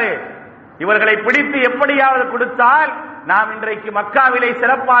வருகிறாரு. இவர்களை பிடித்து எப்படியாவது கொடுத்தால் நாம் இன்றைக்கு மக்காவிலே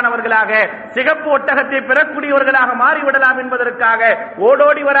சிறப்பானவர்களாக சிகப்பு ஒட்டகத்தை பெறக்கூடியவர்களாக மாறிவிடலாம் என்பதற்காக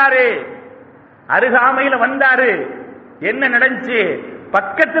ஓடோடி வராரு. அருகாமையில வந்தாரு. என்ன நடந்துச்சு?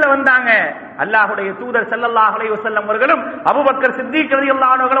 பக்கத்துல வந்தாங்க. அல்லாஹ்வுடைய தூதர் ஸல்லல்லாஹு அலைஹி வஸல்லம் அவர்களும் அபூபக்கர் சித்திக்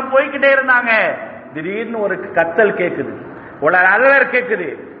ரலியல்லாஹு அன்ஹு அவர்களும் போய்கிட்டே இருந்தாங்க. திடீர்னு ஒரு கத்தல் கேக்குது, ஒரு அலறல் கேக்குது.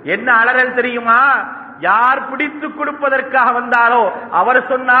 என்ன அலறல் தெரியுமா? யார் பிடித்து கொடுப்பதற்காக வந்தாரோ அவர்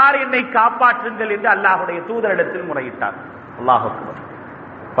சொன்னார், என்னை காப்பாற்றுங்கள் என்று அல்லாஹ்வுடைய தூதரிடத்தில் முறையிட்டார். அல்லாஹ் அக்பர்.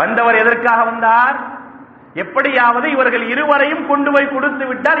 வந்தவர் எதற்காக வந்தார்? எப்படியாவது இவர்கள் இருவரையும் கொண்டு போய் கொடுத்து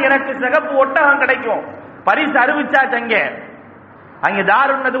விட்டால் எனக்கு சிகப்பு ஒட்டகம் கிடைக்கும். பரிசு அறிவிச்சாச்சங்க. அங்கே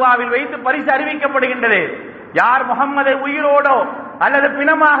தாருன் நதுவாவில் வைத்து பரிசு அறிவிக்கப்படுகின்றது. யார் முகம்மதை உயிரோடோ அல்லது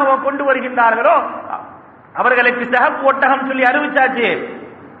பிணமாகவோ கொண்டு வருகின்றார்களோ அவர்களுக்கு சிகப்பு ஒட்டகம் சொல்லி அறிவிச்சாச்சு.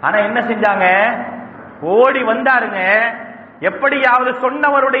 ஆனா என்ன செஞ்சாங்க? ஓடி வந்தாருங்க. எப்படியாவது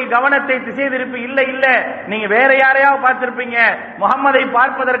சொன்னவருடைய கவனத்தை திசை திருப்பி, இல்ல இல்ல நீங்க வேற யாரையாவது பார்த்திருப்பீங்க, முகம்மதை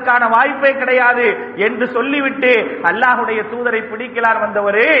பார்ப்பதற்கான வாய்ப்பே கிடையாது என்று சொல்லிவிட்டு அல்லாஹ்வுடைய தூதரை பிடிக்கலார்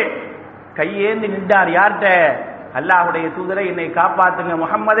வந்தவரு கையேந்தி நின்றார். யார்கிட்ட? அல்லாஹ்வுடைய தூதரை என்னை காப்பாற்றுங்க,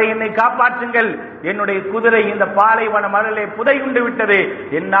 முகம்மதை என்னை காப்பாற்றுங்கள், என்னுடைய குதிரை இந்த பாலைவன மணலே புதையுண்டு விட்டது,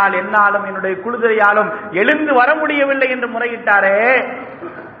 என்னாலும் என்னுடைய குதிரையாலும் எழுந்து வர முடியவில்லை என்று முறையிட்டாரே.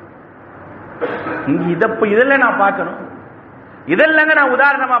 இதெல்லாம் நான் பார்க்கணும், இதெல்லாம் நான்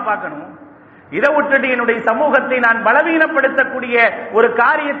உதாரணமா பார்க்கணும். இதை விட்டுட்டு என்னுடைய சமூகத்தை நான் பலவீனப்படுத்தக்கூடிய ஒரு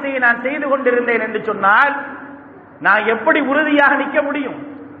காரியத்தை நான் செய்து கொண்டிருந்தேன் என்று சொன்னால் நான் எப்படி உறுதியாக நிற்க முடியும்?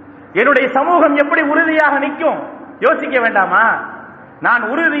 என்னுடைய சமூகம் எப்படி உறுதியாக நிற்கும்? யோசிக்க வேண்டாமா? நான்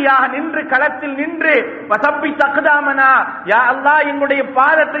உறுதியாக நின்று களத்தில் நின்று வசப்பி தக்குதாமனா, யா அல்லாஹ் என்னுடைய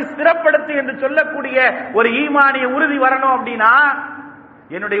பாதத்தை ஸ்திரப்படுத்து என்று சொல்லக்கூடிய ஒரு ஈமானிய உறுதி வரணும். அப்படின்னா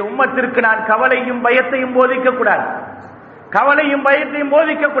என்னுடைய உம்மத்திற்கு நான் கவலையும் பயத்தையும் போதிக்க கூடாது, கவலையும் பயத்தையும்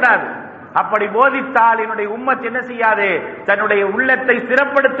போதிக்க கூடாது. அப்படி போதித்தால் என்னுடைய உம்மத் என்ன செய்யாது? தன்னுடைய உள்ளத்தை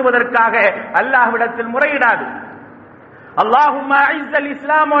ஸ்திரப்படுத்துவதற்காக அல்லாஹ்விடத்தில் முறையிடாது. அல்லாஹும்ம அஇஸ்ஸல்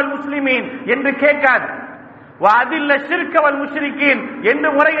இஸ்லாம் வல் முஸ்லிமீன் என்று கேட்காது. வஅதில்ல ஷிர்க வல் முஷ்ரிகீன் என்று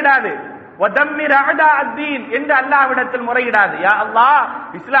முறையிடாது. வதம்மிர் அஅதா அத்தீன் என்று அல்லாஹ்விடத்தில் முறையிடாது. யா அல்லாஹ்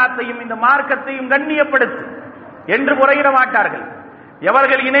இஸ்லாத்தையும் இந்த மார்க்கத்தையும் கண்ணியப்படுத்து என்று முறையிட மாட்டார்கள்.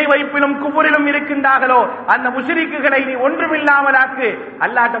 எவர்கள் இணை வைப்பிலும் குஃபரிலும் இருக்கின்றார்களோ அந்த முஷ்ரிக்குகளை நீ ஒன்றுமில்லாமலாக்கு,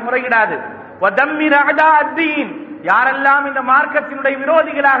 அல்லாஹ்ட்ட முறையிடாது. வதம்மிர் அஅதா அத்தீன், யாரெல்லாம் இந்த மார்க்கத்தினுடைய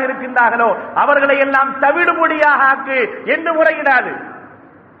விரோதிகளாக இருக்கின்றார்களோ அவர்களை எல்லாம் தவிடுபொடியாக ஆக்கு என்று முறையிடாது.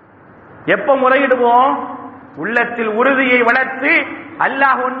 எப்ப முறையிடுவோம்? உள்ளத்தில் உறுதியை வளர்த்து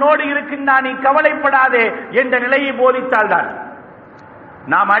அல்லாஹ் உன்னோடு இருக்கின்றான், நீ கவலைப்படாதே என்ற நிலையை போதித்தால்தான்.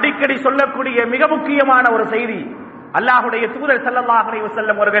 நாம் அடிக்கடி சொல்லக்கூடிய மிக முக்கியமான ஒரு செய்தி, அல்லாஹ்வுடைய தூதர் ஸல்லல்லாஹு அலைஹி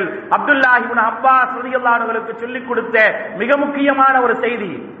வஸல்லம் அவர்கள் அப்துல்லாஹ் இப்னு அப்பாஸ் ரலியல்லாஹு அன்ஹுவுக்கு சொல்லிக் கொடுத்த மிக முக்கியமான ஒரு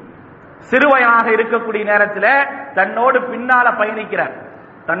செய்தி. சிறுவயனாக இருக்கக்கூடிய நேரத்தில் தன்னோடு பின்னால பயணிக்கிறார்,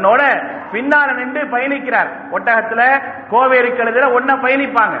 தன்னோட பின்னால நின்று பயணிக்கிறார். ஒட்டகத்துல கோவேரி கழுதுல ஒன்ன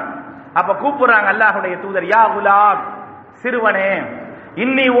பயணிப்பாங்க. அப்ப கூப்பிடுறாங்க அல்லாஹ்வுடைய தூதர், யா குலாம், சிறுவனே,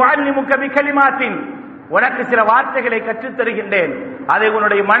 இன்னி உஅல்லிமுக பிகலிமாத்தின், உனக்கு சில வார்த்தைகளை கற்றுத் தருகின்றேன், அதை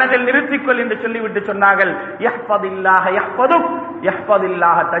உன்னுடைய மனதில் நிறுத்திக்கொள் என்று சொல்லிவிட்டு சொன்னார்கள், யஹ்ஃபதில்லாஹ யஹ்ஃபதுக்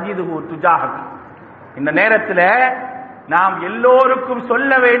யஹ்ஃபதில்லாஹ தஜிதுஹு துஜாஹக். இந்த நேரத்தில் நாம் எல்லோருக்கும்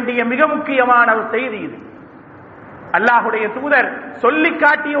சொல்ல வேண்டிய மிக முக்கியமான ஒரு செய்தி இது. அல்லாஹ்வுடைய தூதர் சொல்லி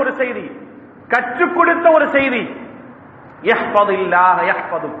காட்டிய ஒரு செய்தி, கற்றுக் கொடுத்த ஒரு செய்தி. யஹ்ஃபதில்லாஹ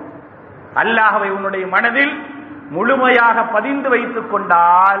யஹ்ஃபதுக், அல்லாஹ்வை உன்னுடைய மனதில் முழுமையாக பதிந்து வைத்துக்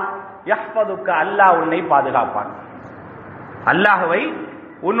கொண்டால் யஹ்ஃபதுக, அல்லாஹ் உன்னை பாதுகாப்பான். அல்லாஹ்வை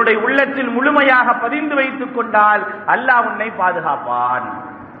உன்னுடைய உள்ளத்தில் முழுமையாக பதிந்து வைத்துக் கொண்டால் அல்லாஹ் உன்னை பாதுகாப்பான்.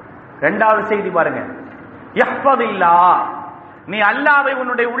 இரண்டாவது செய்தி பாருங்க, யஹ்ஃபதில்லாஹ், நீ அல்லாஹ்வை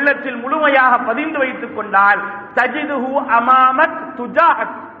உன்னுடைய உள்ளத்தில் முழுமையாக பதிந்து வைத்துக் கொண்டால் தஜிதுஹு அமாமக்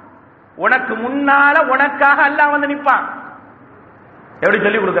துஜாஹக், உனக்கு முன்னால உனக்காக அல்லாஹ் வந்து நிற்பான். எப்படி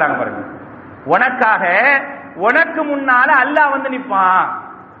சொல்லி கொடுக்குறாங்க பாருங்க, உனக்காக உனக்கு முன்னால அல்லாஹ் வந்து நிற்பான்.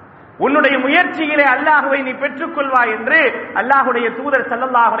 உன்னுடைய முயற்சியிலே அல்லாஹ்வை நீ பெற்றுக் கொள்வாய் என்று அல்லாஹ்வுடைய தூதர்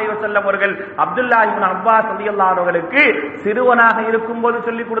ஸல்லல்லாஹு அலைஹி வஸல்லம் அவர்கள் அப்துல்லாஹ் இப்னு அப்பாஸ் ரலியல்லாஹு அவர்களுக்கு சிறுவனாக இருக்கும்போது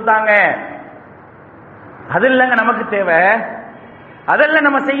சொல்லி கொடுத்தாங்க. அதெல்லாம் நமக்கு தேவை, அதெல்லாம்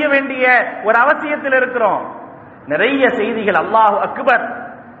நம்ம செய்ய வேண்டிய ஒரு அவசியத்தில் இருக்கிறோம். நிறைய செய்திகள் அல்லாஹு அக்பர்,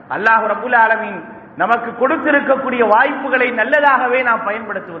 அல்லாஹ் ரப்பல் ஆலமீன் நமக்கு கொடுத்திருக்கக்கூடிய வாய்ப்புகளை நல்லதாகவே நாம்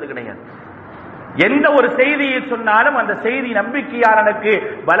பயன்படுத்துவது கிடையாது. எந்த ஒரு செய்தியை சொன்னாலும் அந்த செய்தி நம்பிக்கையாளனுக்கு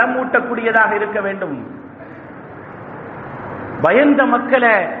பலமூட்டக்கூடியதாக இருக்க வேண்டும். பயந்த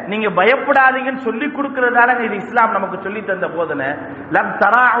மக்களை நீங்க பயப்படாதீங்கன்னு சொல்லி கொடுக்கிறதால இது இஸ்லாம் நமக்கு சொல்லி தந்த போதனை. லம்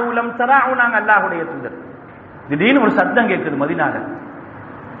தராஉ நாங்க அல்லாஹ்வுடைய தூதர். திடீர்னு ஒரு சத்தம் கேட்குது மதீனால,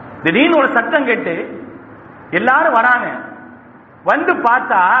 திடீர்னு ஒரு சத்தம் கேட்டு எல்லாரும் வராங்க. வந்து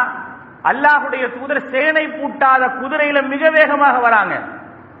பார்த்தா அல்லாஹ்வுடைய தூதர் சேனை பூட்டாத குதிரையில மிக வேகமாக வராங்க.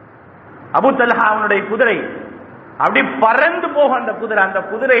 அபூ தல்ஹா அவனுடைய குதிரை அப்படி பறந்து போகும். அந்த குதிரை, அந்த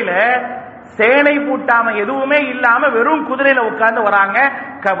குதிரையில சேனை பூட்டாம எதுவுமே இல்லாம வெறும் குதிரையில உட்கார்ந்து வராங்க.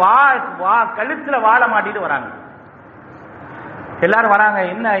 கழுத்துல வாழ மாட்டிட்டு வராங்க. எல்லாரும் வராங்க.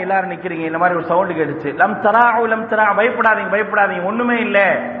 என்ன எல்லாரும் நிக்கிறீங்க? இந்த மாதிரி ஒரு சவுண்ட் கேட்டுச்சு. லம் தரா, பயப்படாதீங்க பயப்படாதீங்க, ஒண்ணுமே இல்ல,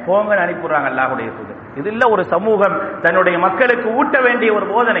 போங்கன்னு அனுப்பிடுறாங்க அல்லாஹ்வுடைய தூதர். இது இல்ல ஒரு சமூகம் தன்னுடைய மக்களுக்கு ஊட்ட வேண்டிய ஒரு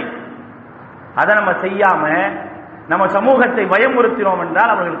போதனை. அதை நம்ம செய்யாம நம்ம சமூகத்தை பயமுறுத்தினோம்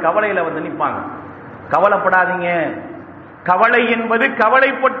என்றால் அவர்கள் கவலையில வந்து நிற்பாங்க. கவலைப்படாதீங்க, கவலை என்பது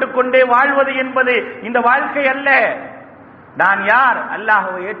கவலைப்பட்டுக் கொண்டே வாழ்வது என்பது இந்த வாழ்க்கை அல்ல. நான் யார்?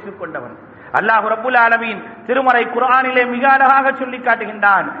 அல்லாஹ்வை ஏற்றுக்கொண்டவன். அல்லாஹ் ரப்பல் ஆலமீன் திருமறை குர்ஆனிலே மிக அழகாக சொல்லி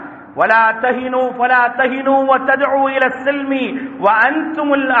காட்டுகின்றான். வலா தஹினு ஃபலா தஹினு வ ததுஉ இலா ஸில்மி வ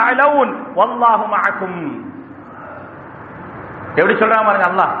அன்துமுல் அலவுன் வல்லாஹு மஅக்கும். எப்படி சொல்றான் பாருங்க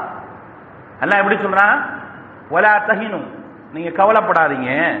அல்லாஹ். அல்லாஹ் எப்படி சொல்றான்? வலா தஹினு, நீங்க கவலைப்படாதீங்க.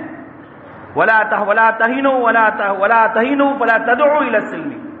 வலா தஹினு வலா தஹினு ஃபலா ததுஉ இலா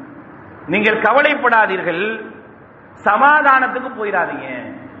ஸில்மி, நீங்கள் கவலைப்படாதீர்கள், சமாதானத்துக்கு போயிடாதீங்க.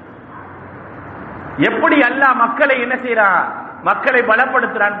 எப்படி அல்லாஹ் மக்களை என்ன செய்யறான்? மக்களை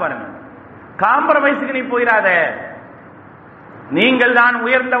பலப்படுத்துறான்னு பாருங்க. காம்ப்ரமைஸுக்கு நீ போயிடாத. நீங்கள் தான்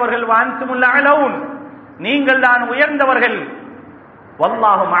உயர்ந்தவர்கள், வான்துமுல் அலவுன், நீங்கள் தான் உயர்ந்தவர்கள்,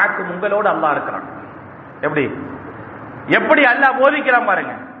 வல்லாஹு மஅக்கும், உங்களோடு அல்லாஹ் இருக்கிறான். எப்படி எப்படி அல்லாஹ் போதிக்கிறான்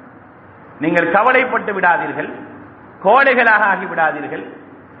பாருங்க. நீங்கள் கவலைப்பட்டு விடாதீர்கள், கோழைகளாக ஆகி விடாதீர்கள்,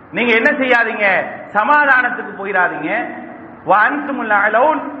 நீங்க என்ன செய்யாதீங்க? சமாதானத்துக்கு போயிடாதீங்க. வஅன்துமுல்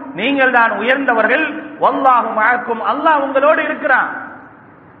அலவுன், நீங்கள் தான் உயர்ந்தவர்கள், வல்லாஹு மஅக்கும், அல்லாஹ் உங்களோடு இருக்கிறான்.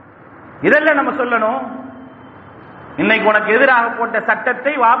 இதெல்லாம் நம்ம சொல்லணும். இன்னைக்கு உனக்கு எதிராக போட்ட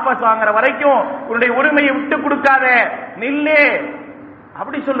சட்டத்தை வாபஸ் வாங்குற வரைக்கும் உன்னுடைய உரிமையை விட்டு கொடுக்காத, நில்லே,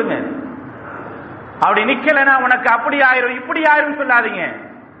 அப்படி சொல்லுங்க. அப்படி நிக்கலனா உனக்கு அப்படி ஆயிரும் இப்படி ஆயிரும் சொல்லாதீங்க.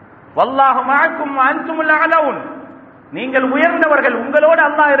 வல்லாஹு மஅக்கும் அன்துமுல் அலவுன், நீங்கள் உயர்ந்தவர்கள், உங்களோடு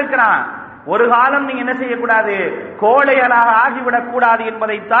அல்லாஹ் இருக்கிறான். ஒரு காலம் நீங்க என்ன செய்யக்கூடாது? கோழைகளாக ஆகிவிடக் கூடாது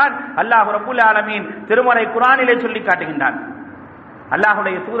என்பதைத்தான் அல்லாஹ் ரப்பல் ஆலமீன் திருமறை குர்ஆனிலே சொல்லி காட்டுகின்றான்.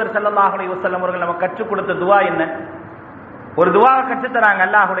 அல்லாஹ்வுடைய தூதர் ஸல்லல்லாஹு அலைஹி வஸல்லம் அவர்கள் நமக்கு கற்றுக் கொடுத்த துஆ என்ன? ஒரு துஆவை கற்றுத் தராங்க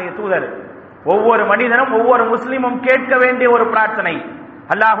அல்லாஹ்வுடைய தூதர். ஒவ்வொரு மனிதனும் ஒவ்வொரு முஸ்லிமும் கேட்க வேண்டிய ஒரு பிரார்த்தனை.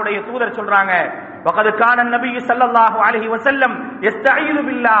 அல்லாஹ்வுடைய தூதர் சொல்றாங்க, வகத் கான நபி ஸல்லல்லாஹு அலைஹி வஸல்லம் யஸ்தஈது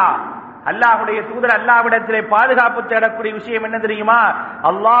பில்லாஹ், அல்லாஹ்வுடைய தூதர் அல்லாஹ்விடத்திலே பாதுகாப்பு தேடக்கூடிய விஷயம் என்ன தெரியுமா?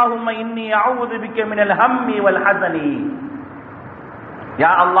 அல்லாஹும்ம இன்னி அஊது பிக்க மினல் ஹம்மி வல் ஹஸனி,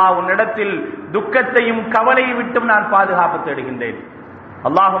 யா அல்லாஹ், உன்னிடத்தில் துக்கத்தையும் கவலையை விட்டும் நான் பாதுகாப்பு தேடுகின்றேன்.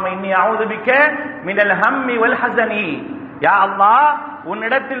 அல்லாஹும்ம இன்னி அஊது பிக்க மினல் ஹம்மி வல் ஹஸனி, யா அல்லாஹ்,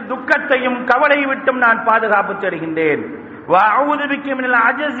 உன்னிடத்தில் துக்கத்தையும் கவலையை விட்டும் நான் பாதுகாப்பு தேடுகின்றேன். வ அஊது பிக்க மினல்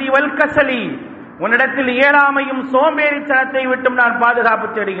அஜஸி வல் கஸலி, உன்னிடத்தில் இயலாமையும் சோம்பேறித்தனத்தை விட்டும் நான் பாதுகாப்பு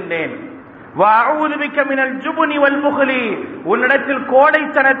தேடுகின்றேன். வஅஊது பிக்க மினல் ஜுப்னி வல் புக்லி, உன்னிடத்தில்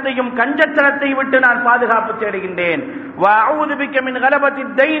கோடைத்தனத்தையும் கஞ்சத்தனத்தை விட்டு நான் பாதுகாப்பு தேடுகின்றேன். வஅஊது பிக்க மின் கலபத்தி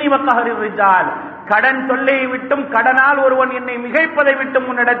தைனி வ கஹரி ரிஜால், கடன் தொல்லையை விட்டும் கடனால் ஒருவன் என்னை மிகைப்பதை விட்டும்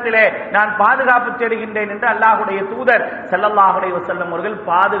உன்னிடத்திலே நான் பாதுகாப்பு தேடுகின்றேன் என்று அல்லாஹ்வுடைய தூதர் ஸல்லல்லாஹு அலைஹி வஸல்லம் அவர்கள்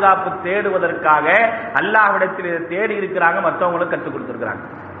பாதுகாப்பு தேடுவதற்காக அல்லாஹ்விடத்தில் இதை தேடி இருக்கிறாங்க, மற்றவங்களுக்கு கற்றுக் கொடுத்திருக்கிறாங்க.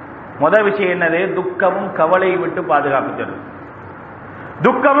 முதல் விஷயம் என்னது? துக்கமும் கவலையை விட்டு பாதுகாப்பு தேடுறது.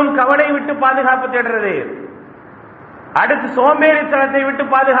 துக்கமும் கவலை விட்டு பாதுகாப்பு தேடுறது. அடுத்து சோம்பேறித்தனத்தை விட்டு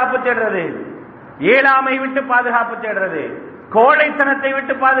பாதுகாப்பு தேடுறது, ஏழாமை விட்டு பாதுகாப்பு தேடுறது, கோழைத்தனத்தை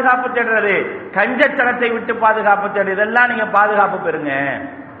விட்டு பாதுகாப்பு தேடுறது, கஞ்சத்தனத்தை விட்டு பாதுகாப்பு தேடுறது. இதெல்லாம் நீங்க பாதுகாப்பு பெறுங்க,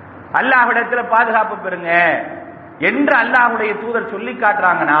 அல்லாஹ்விடத்துல பாதுகாப்பு பெறுங்க என்று அல்லாஹ்வுடைய தூதர் சொல்லி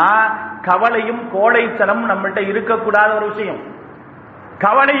காட்டுறாங்கன்னா, கவலையும் கோழைத்தனமும் நம்மள்ட்ட இருக்கக்கூடாத ஒரு விஷயம்.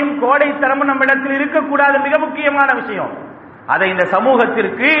 கவலையும் கோழைத்தனமும் நம்மிடத்தில் இருக்கக்கூடாத மிக முக்கியமான விஷயம். அதை இந்த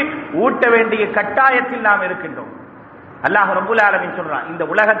சமூகத்திற்கு ஊட்ட வேண்டிய கட்டாயத்தில் நாம் இருக்கின்றோம். அல்லாஹ் ரப்பல் ஆலமீன் சொல்றான், இந்த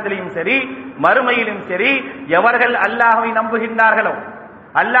உலகத்திலும் சரி மறுமையிலும் சரி எவர்கள் அல்லாஹ்வை நம்புகின்றார்களோ,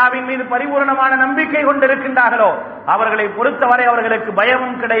 அல்லாஹ்வின் மீது பரிபூர்ணமான நம்பிக்கை கொண்டிருக்கின்றார்களோ, அவர்களை பொறுத்தவரை அவர்களுக்கு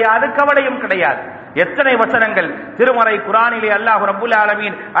பயமும் கிடையாது, கவலையும் கிடையாது. எத்தனை வசனங்கள் திருமறை குர்ஆனிலே அல்லாஹ் ரப்பல்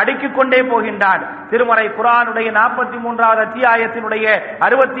ஆலமீன் அடுக்கிக் கொண்டே போகின்றான். திருமறை குர்ஆனுடைய 43வது அத்தியாயத்தினுடைய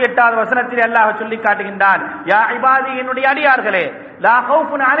 68வது வசனத்திலே அல்லாஹ் சொல்லி காட்டுகின்றான், யா இபாதி, என்னுடைய அடியார்களே, லா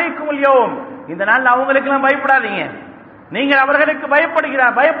ஹவுஃபுன் அலைக்குமுல் யௌம், இந்த நாள் அவங்களுக்கு எல்லாம் பயப்படாதீங்க, நீங்கள் அவர்களுக்கு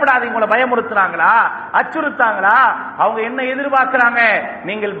பயப்படாதீங்க. உங்களை பயமுறுத்துறாங்களா, அச்சுறுத்தாங்களா, அவங்க என்ன எதிர்பார்க்கிறாங்க,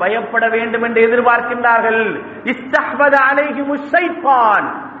 நீங்கள் பயப்பட வேண்டும் என்று எதிர்பார்க்கின்றார்கள். இஸ்தஹ்வத அலைஹிமுஷ் ஷைத்தான்,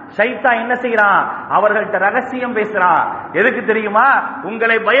 ஷைத்தான் என்ன செய்யறான், அவர்கள்ட்ட ரகசியம் பேசுறான். எதுக்கு தெரியுமா,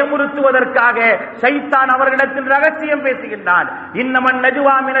 உங்களை பயமுறுத்துவதற்காக ஷைத்தான் அவர்களிடத்தில் ரகசியம் பேசுகின்றான். இன்னமன்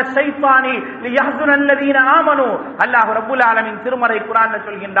நஜ்வா மினஷ் ஷைத்தானி லியஹ்ஸுனல்லதீன ஆமனு, அல்லாஹ் ரப்பல் ஆலமீன் திருமறை குர்ஆன்ல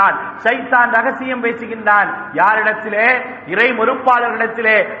சொல்கின்றான், ஷைத்தான் ரகசியம் பேசுகின்றான். யாரிடத்திலே, இறை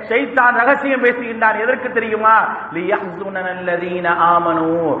மறுப்பாளர்களிடத்திலே ஷைத்தான் ரகசியம் பேசுகின்றான். எதற்கு தெரியுமா, லியஹ்ஸுனல்லதீன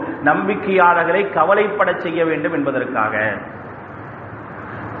ஆமனு, நம்பிக்கையாளர்களை கவலைப்பட செய்ய வேண்டும் என்பதற்காக.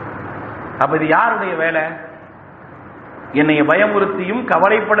 அப்ப இது யாருடைய வேலை? என்னை பயமுறுத்தியும்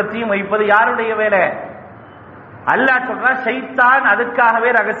கவலைப்படுத்தியும் வைப்பது யாருடைய வேலை? அல்லாஹ் சொல்றான், ஷைத்தான் அதுக்காகவே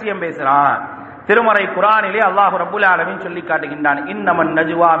ரகசியம் பேசுறான். திருமறை குர்ஆனிலே அல்லாஹ் ரப்பல் ஆலமீன் சொல்லி காட்டுகின்றான், இன்னமன்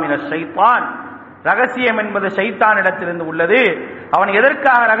நஜ்வா மினஷ் ஷைத்தான், ரகசியம் என்பது ஷைத்தானிடத்திலிருந்து உள்ளது. அவன்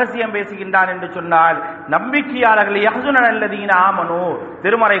எதற்காக ரகசியம் பேசுகின்றான் என்று சொன்னால், நம்பிக்கையாளர்கள் யஹ்ஸுனல்லதீன ஆமனு,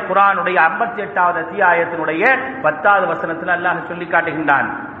 திருமறை குர்ஆனுடைய 58வது அத்தியாயத்தினுடைய 10வது வசனத்தில் அல்லாஹ் சொல்லி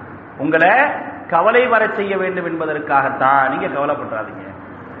காட்டுகின்றான், உங்களை கவலை வர செய்ய வேண்டும் என்பதற்காகத்தான். நீங்க கவலைப்படாதீங்க,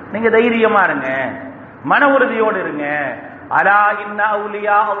 நீங்க தைரியமா இருங்க, மன உறுதியோடு இருங்க. அலா இன்ன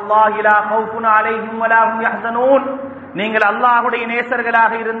அவுலியா அல்லாஹி லா கௌஃபுன் அலைஹிம் வலா ஹும் யஹ்ஸனூன், நீங்கள் அல்லாஹ்வுடைய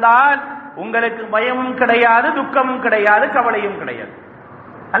நேசர்களாக இருந்தால் உங்களுக்கு பயமும் கிடையாது, துக்கமும் கிடையாது, கவலையும் கிடையாது.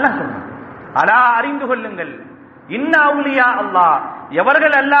 அல்லாஹ் சொல்றான், அலா அறிந்து கொள்ளுங்கள், இன்ன அவுலியா அல்லாஹ்,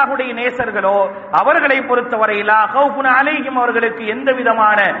 எவர்கள் அல்லாஹ்வுடைய நேசர்களோ அவர்களை பொறுத்தவரை லா கௌஃபுன் அலைஹிம், அவர்களுக்கு எந்த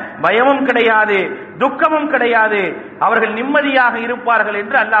விதமான பயமும் கிடையாது, துக்கமும் கிடையாது, அவர்கள் நிம்மதியாக இருப்பார்கள்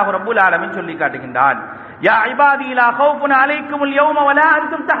என்று அல்லாஹ் ரப்பல் ஆலமீன் சொல்லி காட்டுகின்றான். யா இபாதி லா கௌஃபுன் அலைக்குமுல் யௌம வலா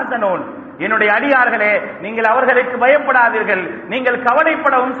அன்தும் தஹ்ஸனூன், என்னுடைய அடியார்களே, நீங்கள் அவர்களுக்கு பயப்படாதீர்கள், நீங்கள்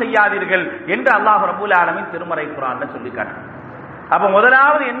கவலைப்படவும் செய்யாதீர்கள் என்று அல்லாஹ் ரப்பல் ஆலமீன் திருமறை குர்ஆன்ல சொல்லி காட்டுகிறான். அப்ப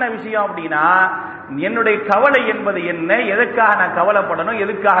முதலாவது என்ன விஷயம் அப்படின்னா, என்னுடைய கவலை என்பது என்ன, எதற்காக நான் கவலைப்படணும்,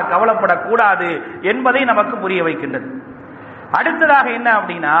 எதுக்காக கவலைப்படக்கூடாது என்பதை நமக்கு புரிய வைக்கின்றது. அடுத்ததாக என்ன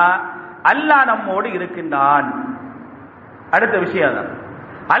அப்படின்னா, அல்லாஹ் நம்மோடு இருக்கின்றான். அடுத்த விஷயம் தான்,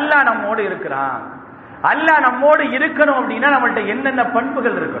 அல்லாஹ் நம்மோடு இருக்கிறான். அல்லாஹ் நம்மோடு இருக்கணும் அப்படின்னா நம்மள்ட்ட என்னென்ன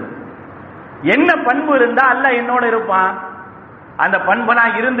பண்புகள் இருக்கணும், என்ன பண்பு இருந்தா அல்லாஹ் என்னோட இருப்பான். அந்த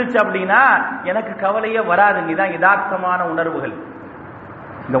பண்பெல்லாம் இருந்துச்சு அப்படின்னா எனக்கு கவலையே வராதுங்க. இதான் யதார்த்தமான உணர்வுகள்.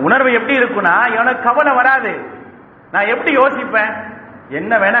 இந்த உணர்வு எப்படி இருக்குன்னா, எனக்கு கவலை வராது. நான் எப்படி யோசிப்பேன்,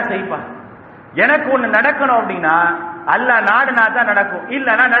 என்ன வேணா செய்ப்பேன். எனக்கு ஒண்ணு நடக்கணும் அப்படின்னா அல்லாஹ் நாடுனா தான் நடக்கும்,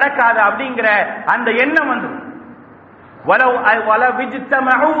 இல்லைன்னா நடக்காது அப்படிங்கிற அந்த எண்ணம் வந்து,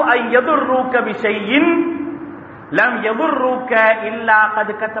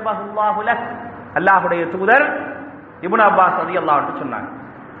 அல்லாஹ்வுடைய தூதர் இப்னு அப்பாஸ் ரலியல்லாஹு அன்ஹு சொன்னாங்க,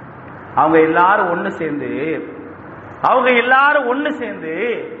 அவங்க எல்லாரும் ஒண்ணு சேர்ந்து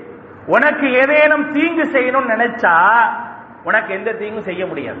உனக்கு ஏதேனும் தீங்கு செய்யணும்னு நினைச்சா உனக்கு எந்த தீங்கும் செய்ய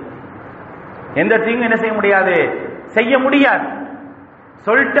முடியாது. எந்த தீங்கும் என்ன செய்ய முடியாது, செய்ய முடியாது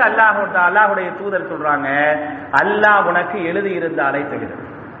சொல்லிட்டு அல்லாஹ்வுடைய தூதர் சொல்றாங்க, அல்லாஹ் உனக்கு எழுதி இருந்தாலே தவிர,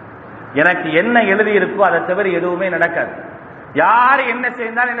 எனக்கு என்ன எழுதி இருக்கோ அதை தவிர எதுவுமே நடக்காது. யார் என்ன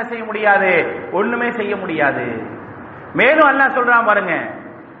செய்தாலும் என்ன செய்ய முடியாது, ஒண்ணுமே செய்ய முடியாது. மேலும் அல்லாஹ் சொல்றான் பாருங்க,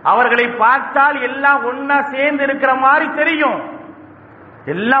 அவர்களை பார்த்தால் எல்லாம் ஒன்னா சேர்ந்து இருக்கிற மாதிரி தெரியும்.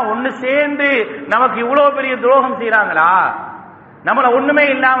 எல்லாம் ஒண்ணு சேர்ந்து நமக்கு இவ்வளவு பெரிய துரோகம் செய்யறாங்களா, நம்மள ஒண்ணுமே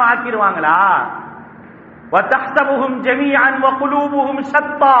இல்லாம ஆக்கிடுவாங்களா. வதஹ்தபுஹும் ஜமீஅன் வகுலூபுஹும்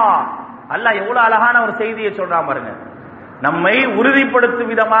ஷத்தா. அல்லாஹ் எவ்வளவு அழகான ஒரு செய்தியை சொல்றான் பாருங்க, நம்மை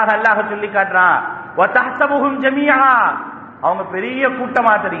உறுதிப்படுத்தும் விதமாக அல்லாஹ் சொல்லி காட்டுறான். வதஹ்தபுஹும் ஜமீஆ, அவங்க பெரிய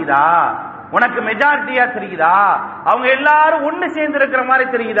கூட்டமா தெரியுதா, உனக்கு மெஜாரிட்டியா தெரியுதா, அவங்க எல்லாரும் ஒண்ணு சேர்ந்து இருக்கிற மாதிரி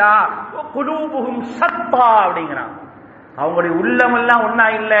தெரியுதா. குலூபுஹும் ஷத்தா அப்படிங்கிறான். அவங்களுடைய உள்ளம் எல்லாம் ஒன்னா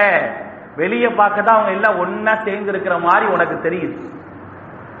இல்ல, வெளியே பார்க்கதான் அவங்க எல்லாம் ஒன்னா சேர்ந்து இருக்கிற மாதிரி உனக்கு தெரியுது,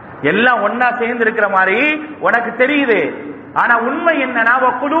 எல்லாம் ஒன்னா சேர்ந்து இருக்கிற மாதிரி உனக்கு தெரியுது. ஆனா உண்மை என்னன்னா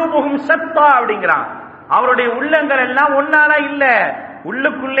குலூபுஹும் ஷத்தா அப்படிங்கிறான். அவருடைய உள்ளங்கள் எல்லாம் ஒன்னால இல்ல,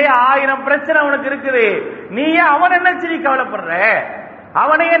 உள்ளுக்குள்ளே 1000 பிரச்சனை உனக்கு இருக்குது. நீயே அவன் நினைச்சு நீ கவலைப்படுற,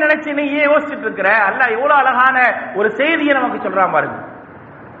 அவனையே நினைச்சு நீ ஏன் யோசிச்சுட்டு இருக்கிற? அல்லாஹ் எவ்வளவு அழகான ஒரு செய்தியை நமக்கு சொல்றான் பாருங்க.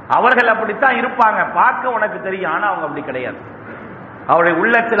 அவர்கள் அப்படித்தான் இருப்பாங்க, பார்க்க உனக்கு தெரியும், ஆனா அவங்க அப்படி கிடையாது. அவருடைய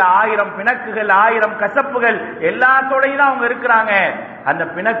உள்ளத்துல 1000 பிணக்குகள், 1000 கசப்புகள் எல்லாத்தோடையும் தான் அவங்க இருக்கிறாங்க. அந்த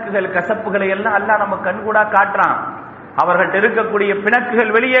பிணக்குகள் கசப்புகளை எல்லாம் அல்லாஹ் நம்ம கண்கூடா காட்டுறான். அவர்கள்ட்ட இருக்கக்கூடிய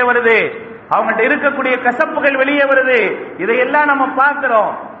பிணக்குகள் வெளியே வருது, அவங்கள்ட்ட இருக்கக்கூடிய கசப்புகள் வெளியே வருது. இதையெல்லாம் நம்ம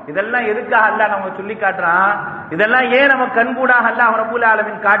பார்க்கிறோம். இதெல்லாம் எதுக்காக அல்லாஹ் நம்ம சொல்லி காட்டுறான்? இதெல்லாம் ஏன் நம்ம கண்கூடாக அல்லாஹ் ரப்பூல்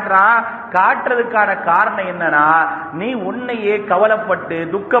ஆலமீன் காட்டுறான்? காட்டுறதுக்கான காரணம் என்னன்னா, நீ உன்னையே கவலைப்பட்டு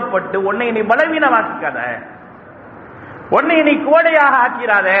துக்கப்பட்டு உன்னை நீ பலவீனமாக்கிக்காத, உன்னை நீ கோடையாக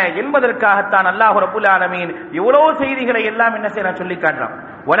ஆக்கிறாத என்பதற்காகத்தான் அல்லாஹ் ரப்பூல் ஆலமீன் இவ்வளவு செய்திகளை எல்லாம் என்ன செய்ய சொல்லி காட்டுறான்.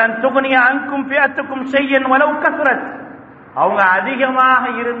 வலன் துக்னிய அன்கும் ஃபியத்துக்கும் ஷையன் வலவ் கஸரத். அவங்க அதிகமாக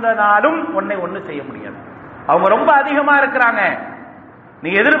இருந்தனாலும் உன்னை ஒண்ணு செய்ய முடியாது. அவங்க ரொம்ப அதிகமா இருக்கிறாங்க, நீ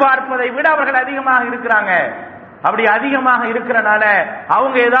எதிர்பார்ப்பதை விட அவர்கள் அதிகமாக இருக்கிறாங்க. அப்படி அதிகமாக இருக்கிறனால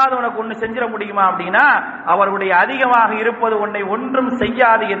அவங்க ஏதாவது உனக்கு ஒண்ணு செஞ்சிட முடியுமா அப்படின்னா, அவருடைய அதிகமாக இருப்பது உன்னை ஒன்றும்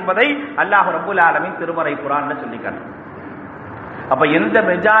செய்யாது என்பதை அல்லாஹ் ரப்பூல் ஆலமீன் திருமறை குர்ஆன்ல சொல்லி காட்டுறான். அப்ப எந்த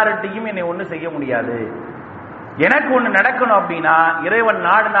மெஜாரிட்டியும் என்னை ஒண்ணு செய்ய முடியாது, எனக்கு ஒண்ணு நடக்கணும் அப்படின்னா இறைவன்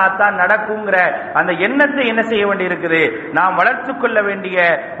நாடுனாத்தான் நடக்குங்கிற அந்த எண்ணத்தை என்ன செய்ய வேண்டி இருக்குது, நாம் வளர்த்துக் கொள்ள வேண்டிய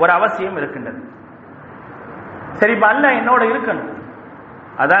ஒரு அவசியம் இருக்கின்றது. சரி, இப்ப அல்லாஹ் என்னோட இருக்கணும்,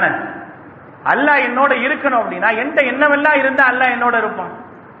 அதானே? அல்லாஹ் என்னோட இருக்கணும் அப்படின்னா எந்த எண்ணமெல்லாம் இருந்தா அல்லாஹ் என்னோட இருப்பான்.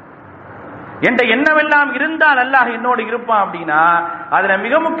 என்ற எண்ணமெல்லாம் இருந்தால் அல்லாஹ் என்னோடு இருப்பான் அப்படின்னா அதுல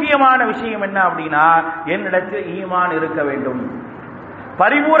மிக முக்கியமான விஷயம் என்ன அப்படின்னா, என்னிடத்தில் ஈமான் இருக்க வேண்டும்,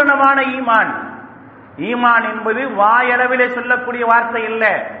 பரிபூரணமான ஈமான். ஈமான் என்பது வாயளவிலே சொல்லக்கூடிய வார்த்தை இல்ல.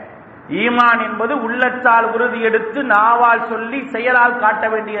 ஈமான் என்பது உள்ளத்தால் உறுதி எடுத்து நாவால் சொல்லி செயலால் காட்ட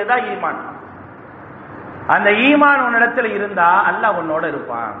வேண்டியதா ஈமான். அந்த ஈமான் உன்னிடத்தில் இருந்தா அல்லாஹ் உன்னோட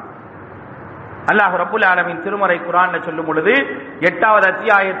இருப்பான். அல்லாஹ் ரப்பூல் ஆலமீன் திருமறை குர்ஆன்ல சொல்லும் பொழுது 8வது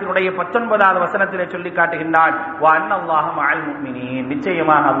அத்தியாயத்தினுடைய 19வது வசனத்திலே சொல்லி காட்டுகின்றான், வ அன்னல்லாஹ மஅல் முஃமினீன்.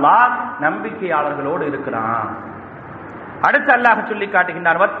 நிச்சயமாக அல்லாஹ் நம்பிக்கையாளர்களோடு இருக்கிறான். அடுத்து அல்லாஹ் சொல்லி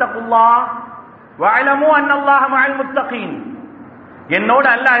காட்டுகின்றான், வத்தகுல்லாஹ் வஅலமு அன்னல்லாஹ மஅல் முத்தகீன். என்னோட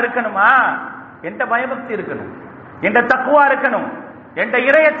அல்லாஹ் இருக்கணுமா, என்ற பயபக்தி இருக்கணும், என்ற தக்வா இருக்கணும், என்ற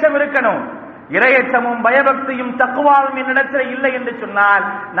இறையச்சம் இருக்கணும். இறையச்சமும் பயபக்தியும் தக்வாவும் என்னிடத்தில் இல்லை என்று சொன்னால்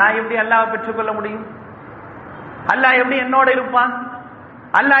நான் எப்படி அல்லாஹ்வை பெற்றுக்கொள்ள முடியும்? அல்லாஹ் எப்படி என்னோட இருப்பான்?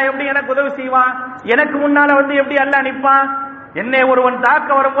 அல்லாஹ் எப்படி எனக்கு உதவி செய்வான்? எனக்கு முன்னால எப்படி அல்லாஹ் நிற்பான்? என்னை ஒருவன் தாக்க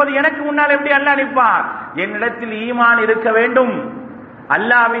வரும்போது எனக்கு முன்னால் எப்படி அல்லாஹ் நிற்பான்? என்னிடத்தில் ஈமான் இருக்க வேண்டும்,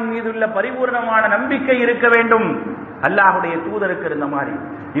 அல்லாஹ்வின் மீது உள்ள பரிபூர்ணமான நம்பிக்கை இருக்க வேண்டும். அல்லாஹ்வுடைய தூதருக்கு இருந்த மாதிரி,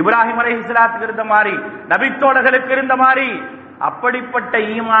 இப்ராஹிம் அலைஹிஸ்ஸலாத்துக்கு இருந்த மாதிரி, நபித்தோழர்களுக்கு இருந்த மாதிரி அப்படிப்பட்ட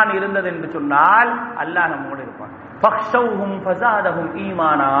ஈமான் இருந்தது என்று சொன்னால் அல்லாஹ் நம்மோடு இருப்பான். ஃபக்ஷௌஹும் ஃபஸாதஹும்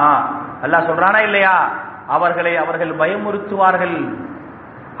ஈமானா. அல்லாஹ் சொல்றானா இல்லையா? அவர்களை அவர்கள் பயமுறுத்துவார்கள்,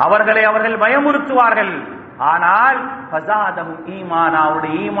 அவர்களை அவர்கள் பயமுறுத்துவார்கள், ஆனால் ஃபஸாதஹும் ஈமானா,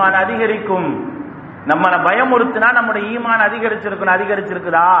 அவருடைய ஈமான் அதிகரிக்கும். நம்மளை பயமுறுத்தினா நம்முடைய ஈமான் அதிகரிச்சிருக்கணும்.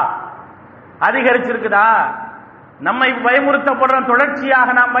 அதிகரிச்சிருக்குதா? அதிகரிச்சிருக்குதா? நம்மை பயமுறுத்தப்படுறோம்,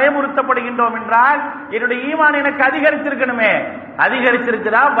 தொடர்ச்சியாக நாம் பயமுறுத்தப்படுகின்றோம் என்றால் என்னுடைய ஈமான் எனக்கு அதிகரிச்சிருக்கணுமே.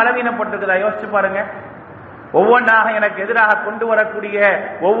 அதிகரிச்சிருக்குதா பலவீனப்பட்டிருக்குதா? யோசிச்சு பாருங்க. ஒவ்வொன்றாக எனக்கு எதிராக கொண்டு வரக்கூடிய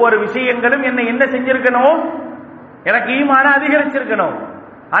ஒவ்வொரு விஷயங்களும் என்னை என்ன செஞ்சிருக்கணும்? எனக்கு ஈமான அதிகரிச்சிருக்கணும்.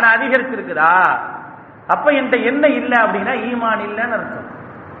 ஆனா அதிகரிச்சிருக்குதா? அப்ப என்கிட்ட என்ன இல்லை அப்படின்னா ஈமான் இல்லைன்னு அர்த்தம்.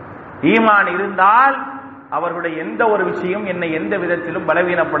 ஈமான் இருந்தால் அவர்களுடைய எந்த ஒரு விஷயம் என்னை எந்த விதத்திலும்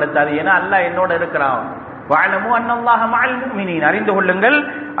பலவீனப்படுத்தாது. ஏன்னா அல்லாஹ் என்னோட இருக்கிறான். வஅலமு அன்னல்லாஹ மஅல் முஃமினீன். அறிந்து கொள்ளுங்கள்,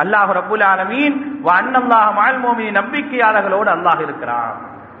 அல்லாஹ் ரப்பூல் ஆலமீன் வ அன்னல்லாஹ மஅல் முஃமினீன், நம்பிக்கையாளர்களோடு அல்லாஹ் இருக்கிறான்.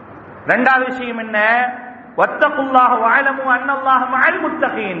 இரண்டாவது விஷயம் என்ன? வத்தகுல்லாஹ வஅலமு அன்னல்லாஹ மஅல்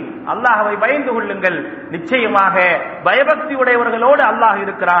முத்தகீன். அல்லாஹ்வை பயந்து கொள்ளுங்கள், நிச்சயமாக பயபக்தி உடையவர்களோடு அல்லாஹ்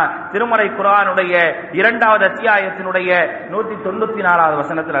இருக்கிறான். திருமறை குர்ஆனுடைய 2வது அத்தியாயத்தினுடைய 194வது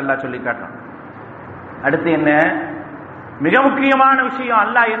வசனத்தில் அல்லாஹ் சொல்லி காட்டுறான். அடுத்து என்ன? மிக முக்கியமான விஷயம்,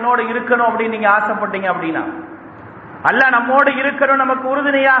 அல்லாஹ் என்னோட இருக்கணும் அப்படின்னு நீங்க ஆசைப்பட்டீங்க அப்படின்னா, அல்லாஹ் நம்மோடு இருக்கணும், நமக்கு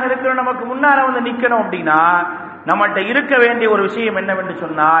உறுதுணையாக இருக்கணும், நமக்கு முன்னால வந்து நிக்கணும் அப்படின்னா நம்மகிட்ட இருக்க வேண்டிய ஒரு விஷயம் என்னவென்று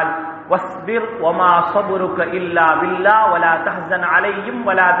சொன்னால், வஸ்பிர் வமா ஸபுருக இல்லா பில்லாஹ் வலா தஹ்ஸன் அலைஹிம்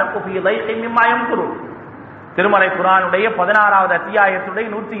வலா தகு ஃபீ தைகின் மிம்மா யம்குரூன். திருமறை குர்ஆனுடைய 16வது அத்தியாயத்துடைய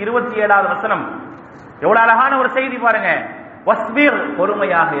 127வது வசனம். எவ்வளவு அழகான ஒரு செய்தி பாருங்க. வஸ்பிர்,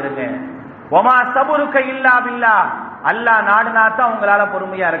 பொறுமையாக இருங்க. வமா ஸபுருக இல்லா பில்லாஹ், அல்லாஹ் நாடுனா தான் உங்களால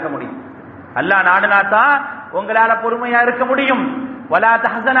பொறுமையா இருக்க முடியும். அல்லாஹ் நாடுனா தான் உங்களால பொறுமையா இருக்க முடியும். வலா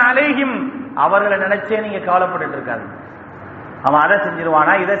தஹஸன அலைஹிம், அவர்களை நினைச்சே நீங்க கவலைப்பட்டு இருக்காது. அவன் அதை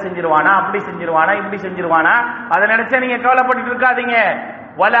செஞ்சிருவானா, இதை செஞ்சிருவானா, அப்படி செஞ்சிருவானா, இப்படி செஞ்சிருவானா, அதை நினைச்சே நீங்க கவலைப்பட்டு இருக்காதீங்க.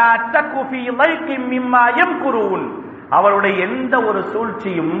 வலா தகு ஃபீ லைகிம் மிம்மா யம்குரூன், அவருடைய எந்த ஒரு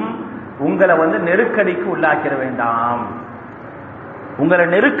சூழ்ச்சியும் உங்களை நெருக்கடிக்கு உள்ளாக்கிற வேண்டாம். உங்களை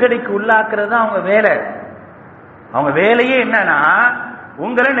நெருக்கடிக்கு உள்ளாக்குறது அவங்க வேலை. அவங்க வேலையே என்னன்னா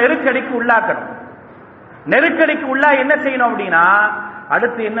உங்களை நெருக்கடிக்கு உள்ளாக்கணும். நெருக்கடிக்கு உள்ளா என்ன செய்யணும் அப்படின்னா,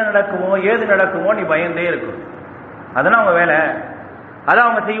 அடுத்து என்ன நடக்குமோ ஏது நடக்குமோ நீ பயந்தே இருக்கும். அதான் அவங்க வேலை. அதான்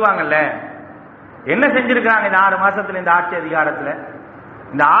அவங்க செய்வாங்கல்ல. என்ன செஞ்சிருக்காங்க இந்த 6 மாசத்துல, இந்த ஆட்சி அதிகாரத்துல,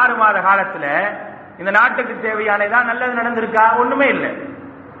 இந்த 6 மாத காலத்துல இந்த நாட்டுக்கு தேவையானதான் நல்லது நடந்திருக்கா? ஒண்ணுமே இல்லை.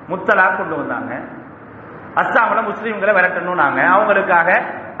 முத்தலா கொண்டு வந்தாங்க. அஸ்ஸாம்ல முஸ்லீம்களை விரட்டணும் நாங்க, அவங்களுக்காக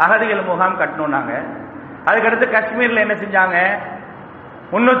அகதிகள் முகாம் கட்டணும் நாங்க. அதுக்கடுத்து காஷ்மீர்ல என்ன செஞ்சாங்க,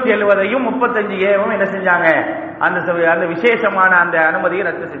 370ஐயும் 35A என்ன செஞ்சாங்க, அந்த விசேஷமான அந்த அனுமதியை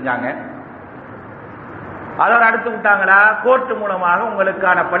ரத்து செஞ்சாங்க. அதோட அடுத்து விட்டாங்களா, கோர்ட் மூலமாக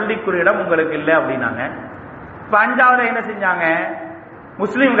உங்களுக்கான பள்ளிக்குரிய இடம் உங்களுக்கு இல்லை அப்படின்னாங்க. இப்ப 5வது என்ன செஞ்சாங்க,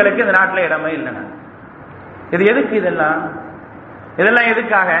 முஸ்லிம்களுக்கு இந்த நாட்டில் இடமே இல்லைங்க. இது எதுக்கு? இதெல்லாம்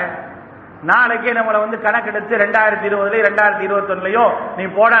எதுக்காக? நாளைக்கே நம்மளை கணக்கெடுத்து 2020 2021 நீ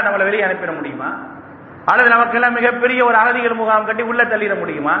போடா நம்மளை வெளியே அனுப்பிட முடியுமா? அல்லது நமக்கெல்லாம் மிகப்பெரிய ஒரு அகதிகள் முகாம் கட்டி உள்ள தள்ளிட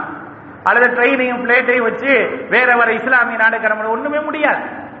முடியுமா? அல்லது ட்ரெயினையும் பிளேட்டையும் வச்சு வேற வேற இஸ்லாமிய நாடு கிளம்ப ஒண்ணுமே முடியாது.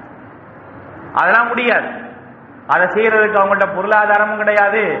 அதெல்லாம் முடியாது. அதை செய்யறதுக்கு அவங்கள்ட்ட பொருளாதாரமும்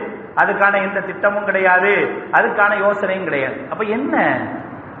கிடையாது, அதுக்கான எந்த திட்டமும் கிடையாது, அதுக்கான யோசனையும் கிடையாது. அப்ப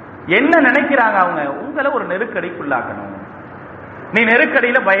என்ன நினைக்கிறாங்க அவங்க? உங்களை ஒரு நெருக்கடிக்குள்ளாக்கணும். நீ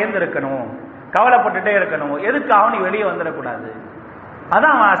நெருக்கடியில பயந்து இருக்கணும், கவலைப்பட்டுட்டே இருக்கணும், எதுக்காக நீ வெளியே வந்துடக்கூடாது.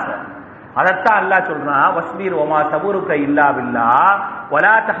 அதான் ஆசை. அதத்தான் அல்லாஹ் சொல்றான், வஸ்பீர் வமா சபுருக இல்லா பில்லாஹ்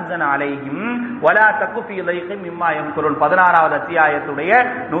வலா தஹ்ஸன் அலைஹிம் வலா தகு ஃபீ லைகிம் மிம்மா யம்குரூன். 16வது அத்தியாயத்துடைய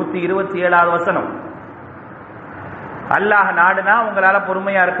 127வது வசனம். அல்லாஹ் நாடுனா உங்களால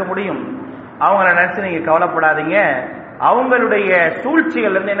பொறுமையா இருக்க முடியும். அவங்கள நினைச்சு நீங்க கவலைப்படாதீங்க. அவங்களுடைய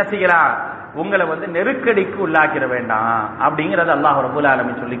சூழ்ச்சிகள் என்ன செய்யலாம், உங்களை நெருக்கடிக்கு உள்ளாக்கிற வேண்டாம் அப்படிங்கறது அல்லாஹ் ரப்பல்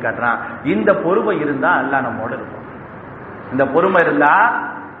ஆலமீன் சொல்லி காட்டுறான். இந்த பொறுமை இருந்தா அல்லாஹ் நம்மோடு இருப்போம். இந்த பொறுமை இருந்தா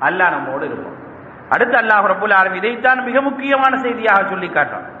அல்லாஹ் நம்மோடு இருப்போம். அடுத்து அல்லாஹ் ரப்பல் ஆலமீன் இதைத்தான் மிக முக்கியமான செய்தியாக சொல்லி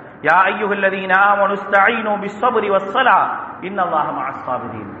காட்டுறான். யா அய்யுஹல்லதீன ஆமனு இஸ்தஈனு பிஸ்ஸப்ரி வஸ்ஸலாஹ் இன்னல்லாஹ மஅஸ்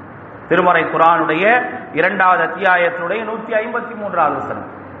ஸாபிரீன். திருமறை குர்ஆனுடைய 2வது அத்தியாயத்துடைய 153வது வசனம்.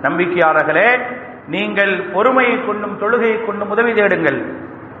 நம்பிக்கையாளர்களே, நீங்கள் பொறுமையை கொண்டும் தொழுகையை கொண்டும் உதவி தேடுங்கள்,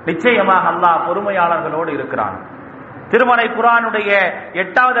 நிச்சயமாக அல்லாஹ் பொறுமையாளர்களோடு இருக்கிறான். திருமறை குர்ஆனுடைய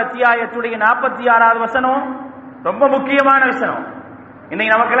 8வது அத்தியாயத்துடைய 46வது வசனம் ரொம்ப முக்கியமான வசனம்.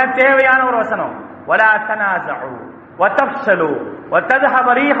 இன்னைக்கு நமக்கெல்லாம் தேவையான ஒரு வசனம். வலா தனாஸு வதஃப்ஸலு வதذهب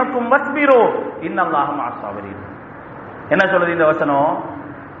ரீஹுக்கும் வஸ்பிரு இன்னல்லாஹ மஅஸ் ஸாபிரீன். என்ன சொல்லுது இந்த வசனம்?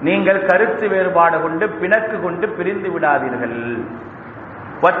 நீங்கள் கருத்து வேறுபாடு கொண்டு பிணக்கு கொண்டு பிரிந்து விடாதீர்கள்.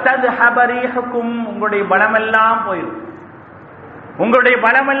 வதذهب ரீஹுக்கும், உங்களுடைய பலமெல்லாம் போயிடும். உங்களுடைய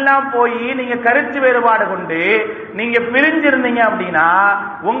பலமெல்லாம் போய் நீங்க கருத்து வேறுபாடு கொண்டு நீங்க பிரிஞ்சிருந்தீங்க அப்படின்னா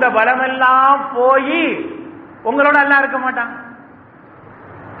உங்க பலமெல்லாம் போய் உங்களோட எல்லாம் இருக்க மாட்டாங்க.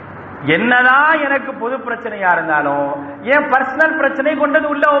 என்னதான் எனக்கு பொது பிரச்சனையா இருந்தாலும் என் பர்சனல் பிரச்சனை கொண்டது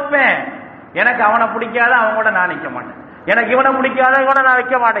உள்ள வைப்பேன். எனக்கு அவனை பிடிக்காத அவன் கூட நான் நிக்க மாட்டேன், எனக்கு இவனை பிடிக்காத கூட நான்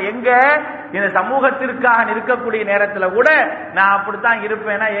வைக்க மாட்டேன். எங்க இந்த சமூகத்திற்காக நிற்கக்கூடிய நேரத்துல கூட நான் அப்படித்தான்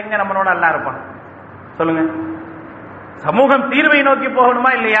இருப்பேன்னா எங்க நம்மளோட எல்லாம் இருப்பான் சொல்லுங்க. சமூகம் தீர்வை நோக்கி போகணுமா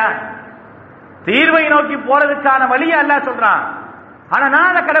இல்லையா? தீர்வை நோக்கி போறதுக்கான வழியை அல்லாஹ் சொல்றான். ஆனா நான்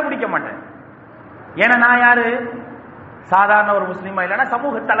அதை கடைபிடிக்க மாட்டேன். ஏன்னா நான் யாரு? சாதாரண ஒரு முஸ்லீமா இல்லைன்னா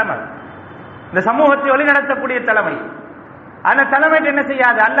சமூக தலைமை, இந்த சமூகத்தை வழி நடத்தக்கூடிய தலைமை. அந்த தலைமைக்கு என்ன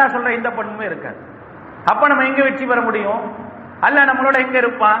செய்யாது? அல்லாஹ் சொல்ற இந்த பண்புமே இருக்காது. அப்ப நம்ம எங்க வெற்றி பெற முடியும்? அல்லாஹ் நம்மளோட எங்க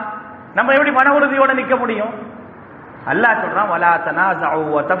இருப்பான்? நம்ம எப்படி மன உறுதியோட நிக்க முடியும்? அல்லாஹ் சொல்றான், வலா தனாஸு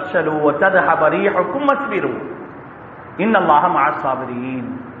வதஃப்ஸலு வதذهب ரீஹுக்கும் வஸ்பிரு இன்னல்லாஹ மஅஸ் ஸாபிரீன்.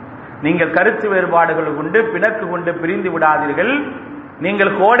 நீங்கள் கருத்து வேறுபாடுகள் கொண்டு பிணக்கு கொண்டு பிரிந்து விடாதீர்கள்,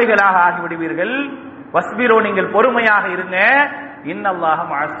 நீங்கள் கோடைகளாக ஆகிவிடுவீர்கள். வஸ்பிரு, நீங்கள் பொறுமையாக இருங்க. இன்னல்லாஹ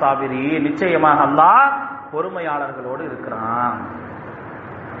மஅஸ் ஸாபிரீன், நிச்சயமாக அல்லாஹ் பொறுமையாளர்களோடு இருக்கிறான்.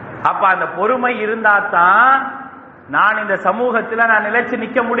 அப்ப அந்த பொறுமை இருந்தா தான் நான் இந்த சமூகத்தில் நான் நிலைச்சு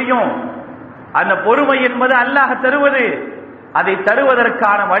நிக்க முடியும். அந்த பொறுமை என்பது அல்லாஹ் தருவது. அதை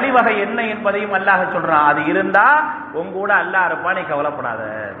தருவதற்கான வழிவகை என்ன என்பதையும் அல்லாஹ் சொல்றான். அது இருந்தா உங்க கூட அல்லாஹ் இருப்பா, நீ கவலைப்படாத.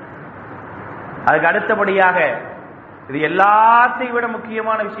 அதுக்கு அடுத்தபடியாக இது எல்லாத்தையும் விட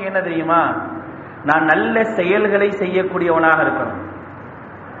முக்கியமான விஷயம் என்ன தெரியுமா? நான் நல்ல செயல்களை செய்யக்கூடியவனாக இருக்கணும்,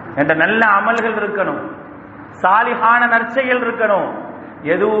 என்ற நல்ல அமல்கள் இருக்கணும், சாலிஹான நற்செயல் இருக்கணும்.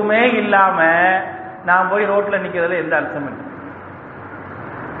 எதுவுமே இல்லாம நான் போய் ரோட்ல நிக்கிறதுல எந்த அர்த்தம் இல்லை.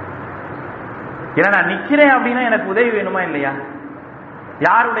 ஏன்னா நான் நிக்கிறேன் அப்படின்னா எனக்கு உதவி வேணுமா இல்லையா?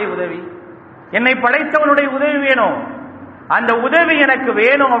 யாருடைய உதவி? என்னை படைத்தவனுடைய உதவி வேணும். அந்த உதவி எனக்கு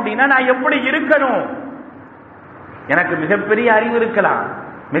வேணும் அப்படின்னா நான் எப்படி இருக்கணும்? எனக்கு மிகப்பெரிய அறிவு இருக்கலாம்,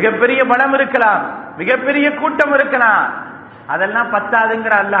 மிகப்பெரிய பலம் இருக்கலாம், மிகப்பெரிய கூட்டம் இருக்கலாம், அதெல்லாம்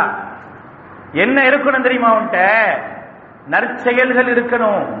பத்தாதுங்கிற அல்லாஹ். என்ன இருக்கணும் தெரியுமா? உன்கிட்ட நற்செயல்கள்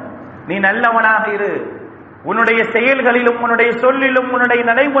இருக்கணும். நீ நல்லவனாக இரு. உன்னுடைய செயல்களிலும் உன்னுடைய சொல்லிலும் உன்னுடைய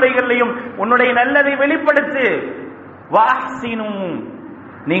நடைமுறைகளிலும் உன்னுடைய நல்லதை வெளிப்படுத்து. வாஹ்சினு,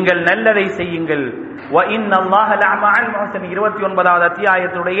 நீங்கள் நல்லதை செய்யுங்கள். வ இன்னல்லாஹ லஅமஅல் முஹ்சின் 29வது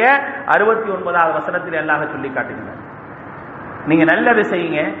அத்தியாயத்துடைய 69வது வசனத்தில் அல்லாஹ் சொல்லி காட்டுகிறார். நீங்க நல்லது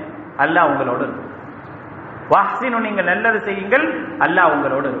செய்யுங்க, அல்லாஹ் உங்களோடு இருப்பான். வாஹ்சினு, நீங்கள் நல்லது செய்யுங்கள், அல்லாஹ்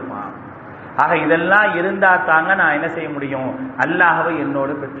உங்களோடு இருப்பான். ஆக இதெல்லாம் இருந்தா தாங்க நான் என்ன செய்ய முடியும்? அல்லாஹ்வை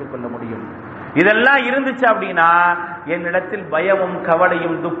என்னோடு பெற்றுக்கொள்ள முடியும். இதெல்லாம் இருந்துச்சு அப்படின்னா என்னிடத்தில் பயமும்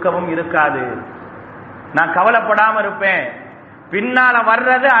கவலையும் துக்கமும் இருக்காது. நான் கவலைப்படாம இருப்பேன். பின்னால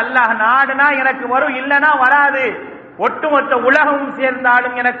வர்றது அல்லாஹ் நாடுனா எனக்கு வரும், இல்லனா வராது. ஒட்டுமொத்த உலகமும்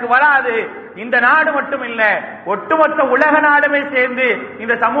சேர்ந்தாலும் எனக்கு வராது. இந்த நாடு மட்டும் இல்ல, ஒட்டுமொத்த உலக நாடுமே சேர்ந்து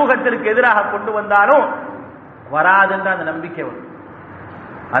இந்த சமூகத்திற்கு எதிராக கொண்டு வந்தாலும் வராதுன்ற அந்த நம்பிக்கை வரும்.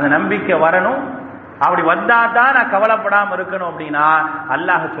 அந்த நம்பிக்கை வரணும். அப்படி வந்தா தான் நான் கவலைப்படாம இருக்கணும். அப்படின்னா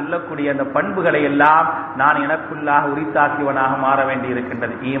அல்லாஹ் சொல்லக்கூடிய அந்த பண்புகளை எல்லாம் நான் எனக்குள்ளாக உரித்தாக்கியவனாக மாற வேண்டி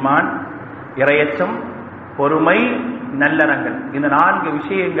இருக்கின்றது. ஈமான், இறையச்சம், பொறுமை, நல்லறங்கள், இந்த 4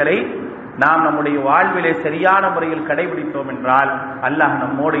 விஷயங்களை நாம் நம்முடைய வாழ்விலே சரியான முறையில் கடைபிடித்தோம் என்றால் அல்லாஹ்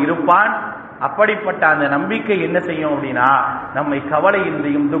நம்மோடு இருப்பான். அப்படிப்பட்ட அந்த நம்பிக்கை என்ன செய்யும் அப்படின்னா நம்மை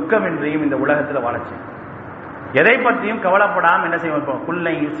கவலையின்றியும் துக்கமின்றியும் இந்த உலகத்தில் வாழச்சு. எதை பற்றியும் கவலைப்படாம என்ன செய்வோம்?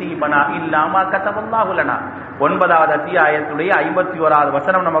 குல்லை யுஸீபனா இல்லாமா கதபல்லாஹு லனா 9வது அத்தியாயத்துடைய 51வது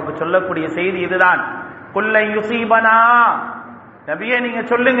வசனம் நமக்கு சொல்லக்கூடிய செய்தி இதுதான். குல்லை யுஸீபனா, நபியே நீங்க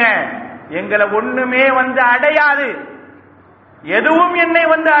சொல்லுங்க, எங்களை ஒண்ணுமே வந்து அடையாது, எதுவும் என்னை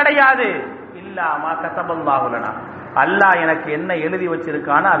வந்து அடையாது. இல்லாமா கதபல்லாஹு லனா, அல்லாஹ் எனக்கு என்ன எழுதி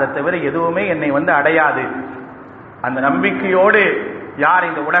வச்சிருக்கானோ அதை தவிர எதுவுமே என்னை வந்து அடையாது. அந்த நம்பிக்கையோடு யார்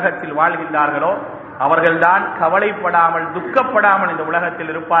இந்த உலகத்தில் வாழ்கின்றார்களோ அவர்கள்தான் கவலைப்படாமல் துக்கப்படாமல் இந்த உலகத்தில்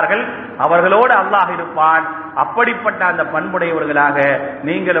இருப்பார்கள். அவர்களோடு அல்லாஹ் இருப்பான். அப்படிப்பட்ட அந்த பண்புடையவர்களாக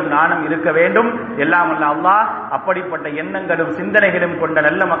நீங்களும் நானும் இருக்க வேண்டும். எல்லாம் அல்ல அல்லாஹ் அப்படிப்பட்ட எண்ணங்களும் சிந்தனைகளும் கொண்ட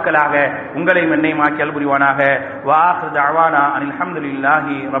நல்ல மக்களாக உங்களையும் என்னையும் ஆக்கி புரிவானாக. வஆகிரு தஅவானா அனில்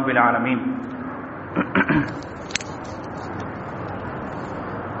ஹம்துலில்லாஹி ரப்பில் ஆலமீன்.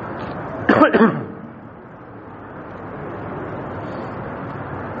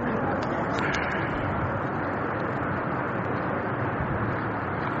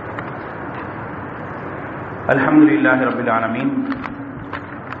 الحمد لله رب العالمين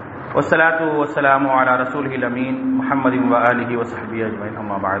والصلاة والسلام على رسوله الأمين محمد وآله وصحبه أجمعين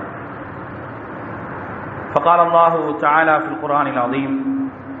أما بعد فقال الله تعالى في القرآن العظيم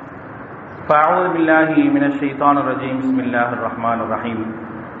فأعوذ بالله من الشيطان الرجيم بسم الله الرحمن الرحيم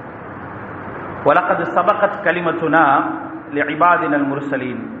ولقد سبقت كلمتنا لعبادنا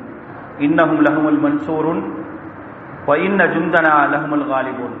المرسلين إنهم لهم المنصورون وإن جندنا لهم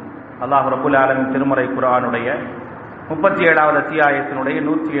الغالبون. அல்லாஹ் ரப்புல் ஆலமீன் திருமறை குர்ஆனுடைய 37வது அத்தியாயத்தினுடைய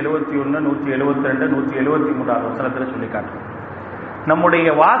 171, 172, 173வது வசனத்தில் சொல்லி காட்டுறோம். நம்முடைய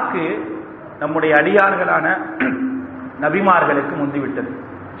வாக்கு நம்முடைய அடியார்களான நபிமார்களுக்கு முந்திவிட்டது.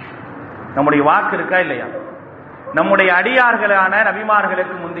 நம்முடைய வாக்கு இருக்கா இல்லையா? நம்முடைய அடியார்களான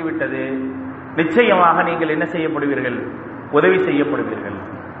நபிமார்களுக்கு முந்திவிட்டது. நிச்சயமாக நீங்கள் என்ன செய்யப்படுவீர்கள்? உதவி செய்யப்படுவீர்கள்.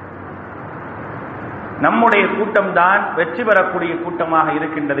 நம்முடைய கூட்டம் தான் வெற்றி பெறக்கூடிய கூட்டமாக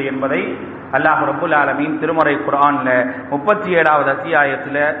இருக்கின்றது என்பதை அல்லாஹ் ரப்புல் ஆலமீன் திருமறை குர்ஆன்ல 37வது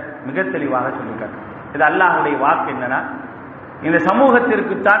அத்தியாயத்துல மிக தெளிவாக சொல்லியிருக்கார். இது அல்லாஹ்வுடைய வாக்கு. என்னன்னா இந்த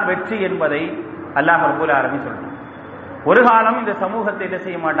சமூகத்திற்குத்தான் வெற்றி என்பதை அல்லாஹ் ரப்புல் ஆலமீன் சொல்றார். ஒரு காலம் இந்த சமூகத்தை என்ன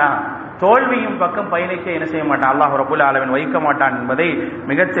செய்ய மாட்டான்? தோல்வியும் பக்கம் பயணிக்க என்ன செய்ய மாட்டான்? அல்லாஹ் ரப்புல் ஆலமீன் வைக்க மாட்டான் என்பதை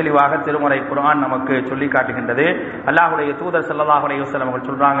மிக தெளிவாக திருமறை குர்ஆன் நமக்கு சொல்லி காட்டுகின்றது. அல்லாஹ்வுடைய தூதர் ஸல்லல்லாஹு அலைஹி வஸல்லம் அவர்கள்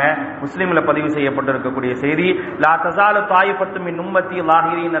சொல்றாங்க, முஸ்லிம்ல பதிவு செய்யப்பட்டிருக்கக்கூடிய செய்தி, லா தஸாலு தாயிஃபத்தும் மின் உம்மத்தி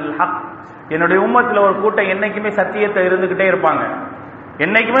லாஹிரீனல் ஹக், என்னுடைய உம்மத்துல ஒரு கூட்டம் என்னைக்குமே சத்தியத்தை இருந்துகிட்டே இருப்பாங்க,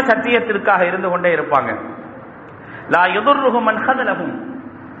 என்னைக்குமே சத்தியத்திற்காக இருந்து கொண்டே இருப்பாங்க. லா யதுர்ருஹும் மன் ஹதலஹும்,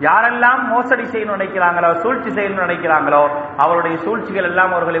 யாரெல்லாம் மோசடி செய்யணும் நினைக்கிறாங்களோ, சூழ்ச்சி செய்யணும் நினைக்கிறாங்களோ, அவருடைய சூழ்ச்சிகள்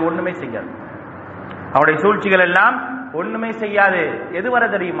எல்லாம் அவர்களை ஒண்ணுமே செய்யாது. அவருடைய சூழ்ச்சிகள் எல்லாம் ஒண்ணுமே செய்யாது. எது வரை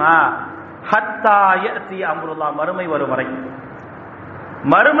தெரியுமா? ஹத்தா யஅதி அம்ருல்லாஹ், மறுமை வரும் வரைக்கும்.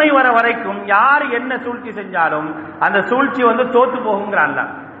 மறுமை வர வரைக்கும் யார் என்ன சூழ்ச்சி செஞ்சாலும் அந்த சூழ்ச்சி தோத்து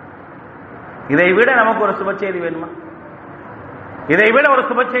போகுங்கிறான். இதை விட நமக்கு ஒரு சுப செய்தி வேணுமா? இதை விட ஒரு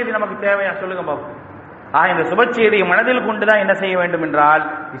சுப செய்தி நமக்கு தேவையா? சொல்லுங்க பாப்போம். இந்த சுப செய்தியை மனதில் கொண்டுதான் என்ன செய்ய வேண்டும் என்றால்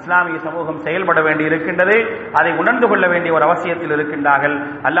இஸ்லாமிய சமூகம் செயல்பட வேண்டி இருக்கின்றது. அதை உணர்ந்து கொள்ள வேண்டிய ஒரு அவசியத்தில் இருக்கின்றார்கள்.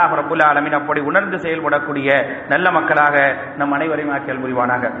 அல்லாஹ் ரப்புல் ஆலமீன் அப்படி உணர்ந்து செயல்படக்கூடிய நல்ல மக்களாக நம் அனைவரையும் ஆக்கியல்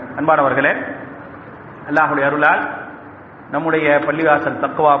புரிவானாக. அன்பானவர்களே, அல்லாஹுடைய அருளால் நம்முடைய பள்ளிவாசல்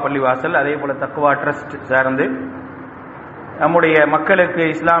தக்வா பள்ளிவாசல், அதே போல தக்வா ட்ரஸ்ட் சார்ந்து நம்முடைய மக்களுக்கு,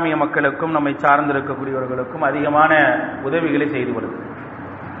 இஸ்லாமிய மக்களுக்கும் நம்மை சார்ந்திருக்கக்கூடியவர்களுக்கும் அதிகமான உதவிகளை செய்து வருது.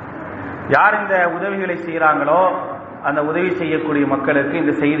 யார் இந்த உதவிகளை செய்கிறாங்களோ அந்த உதவி செய்யக்கூடிய மக்களுக்கு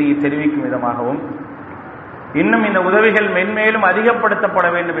இந்த செய்தியை தெரிவிக்கும் விதமாகவும், இன்னும் இந்த உதவிகள் மென்மேலும் அதிகப்படுத்தப்பட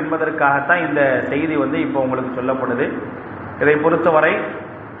வேண்டும் என்பதற்காகத்தான் இந்த செய்தி இப்போ உங்களுக்கு சொல்லப்படுது. இதை பொறுத்தவரை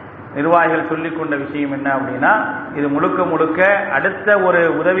நிர்வாகிகள் சொல்லிக் கொண்ட விஷயம் என்ன அப்படின்னா, இது முழுக்க முழுக்க அடுத்த ஒரு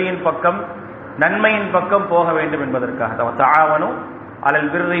உதவியின் பக்கம், நன்மையின் பக்கம் போக வேண்டும் என்பதற்காக தான். தஆவனு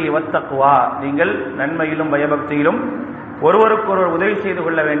அலல் பிர்ரி வத்தக்வா, நீங்கள் நன்மையிலும் பயபக்தியிலும் ஒருவருக்கொருவர் உதவி செய்து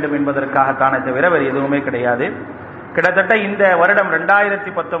கொள்ள வேண்டும் என்பதற்காகத்தானே தவிர வேறு எதுவுமே கிடையாது. கிட்டத்தட்ட இந்த வருடம்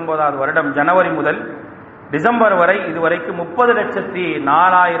 2019 வருடம் ஜனவரி முதல் டிசம்பர் வரை இதுவரைக்கும்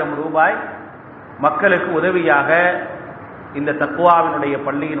 30,04,000 ரூபாய் மக்களுக்கு உதவியாக இந்த தக்வாவினுடைய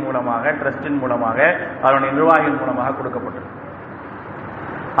பள்ளியின் மூலமாக, ட்ரஸ்டின் மூலமாக, அதனுடைய நிர்வாகியின் மூலமாக கொடுக்கப்பட்டது.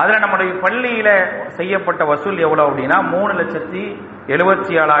 அதுல நம்முடைய பள்ளியில செய்யப்பட்ட வசூல் எவ்வளவு அப்படின்னா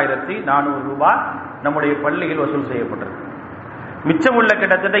 3,77,400 ரூபாய் நம்முடைய பள்ளியில் வசூல் செய்யப்பட்டது. மிச்சம் உள்ள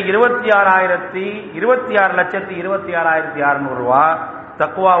கிட்டத்தட்ட 26,26,26,600 ரூபாய்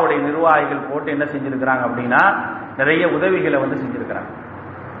தக்வாவுடைய நிர்வாகிகள் போட்டு என்ன செஞ்சிருக்கிறாங்க அப்படின்னா நிறைய உதவிகளை செஞ்சிருக்கிறாங்க.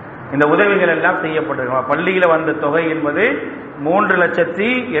 இந்த உதவிகள் எல்லாம் செய்யப்பட்டிருக்கிறாங்க. பள்ளியில வந்த தொகை என்பது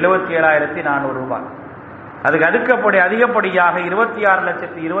 3,77,400 ரூபாய். அதுக்கு அதிகப்படியாக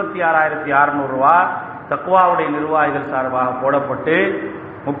 26,26,600 ரூபாய் தக்வாவுடைய நிர்வாகிகள் சார்பாக போடப்பட்டு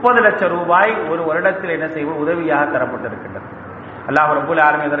 30 லட்சம் ரூபாய் ஒரு வருடத்தில் என்ன செய்வோம் உதவியாக தரப்பட்டிருக்கின்றது. அல்லாஹ் ரப்பல்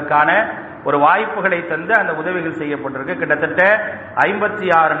ஆலமீன் இதற்கான ஒரு வாய்ப்புகளை தந்து அந்த உதவிகள் செய்யப்பட்டிருக்கு. கிட்டத்தட்ட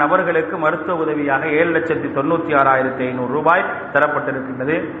 56 நபர்களுக்கு மருத்துவ உதவியாக 7,96,500 ரூபாய்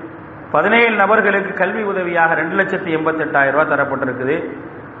தரப்பட்டிருக்கின்றது. 17 நபர்களுக்கு கல்வி உதவியாக 2,88,000 ரூபாய் தரப்பட்டிருக்குது.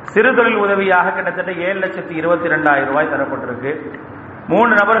 சிறு தொழில் உதவியாக கிட்டத்தட்ட 7,22,000 ரூபாய் தரப்பட்டிருக்கு.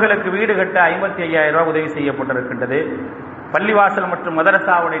 3 நபர்களுக்கு வீடு கட்ட 55,000 ரூபாய் உதவி செய்யப்பட்டிருக்கின்றது. பள்ளிவாசல் மற்றும்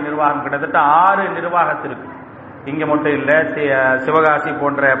மதரசாவுடைய நிர்வாகம் கிட்டத்தட்ட 6 நிர்வாகத்திற்கு, இங்க மட்டும் இல்ல, சிவகாசி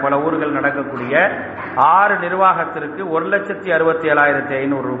போன்ற பல ஊர்கள் நடக்கக்கூடிய 6 நிர்வாகத்திற்கு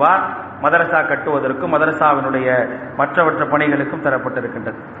 1,67,500 ரூபாய் மதரசா கட்டுவதற்கும் மதரசாவினுடைய மற்றவற்ற பணிகளுக்கும்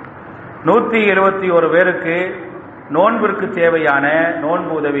தரப்பட்டிருக்கின்றது. 171 பேருக்கு நோன்பிற்கு தேவையான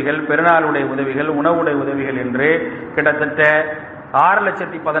நோன்பு உதவிகள், பெருநாளுடைய உதவிகள், உணவுடைய உதவிகள் என்று கிட்டத்தட்ட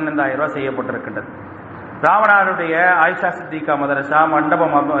 6,15,000 ரூபாய் செய்யப்பட்டிருக்கின்றது. ராமநாடுடைய ஆயிஷா சித்திகா மதரசா,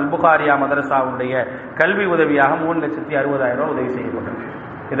 மண்டபம் அல்புகாரியா மதரசாவுடைய கல்வி உதவியாக 3,60,000 ரூபாய் உதவி செய்யப்பட்டது.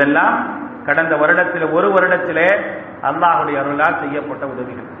 இதெல்லாம் கடந்த வருடத்தில், ஒரு வருடத்திலே அல்லாஹுடைய அருளால் செய்யப்பட்ட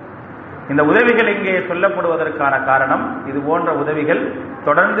உதவிகள். இந்த உதவிகள் இங்கே சொல்லப்படுவதற்கான காரணம், இது போன்ற உதவிகள்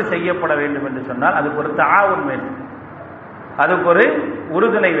தொடர்ந்து செய்யப்பட வேண்டும் என்று சொன்னால் அதுக்கு ஒரு தஆவுன் வேண்டும், அதுக்கு ஒரு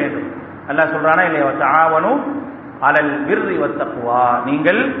உறுதுணை வேண்டும். அல்லாஹ் சொல்றானா இல்லையா, தஆவனு அலல் பிர்ரி வத்தக்வா,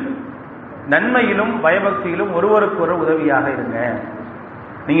 நீங்கள் நன்மையிலும் பயபக்தியிலும் ஒருவருக்கொரு உதவியாக இருங்க.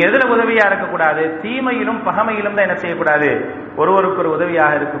 நீங்க எதுல உதவியா இருக்கக்கூடாது, தீமையிலும் பகமையிலும் தான் என்ன செய்யக்கூடாது, ஒருவருக்கு ஒரு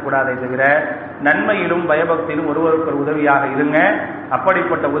உதவியாக இருக்கக்கூடாதே தவிர நன்மையிலும் பயபக்தியிலும் ஒருவருக்கு ஒரு உதவியாக இருங்க.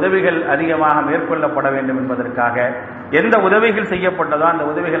 அப்படிப்பட்ட உதவிகள் அதிகமாக மேற்கொள்ளப்பட வேண்டும் என்பதற்காக, எந்த உதவிகள் செய்யப்பட்டதோ அந்த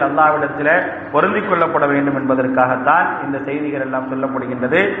உதவிகள் அல்லாஹ்விடத்தில் பொருந்திக் கொள்ளப்பட வேண்டும் என்பதற்காகத்தான் இந்த செய்திகள் எல்லாம்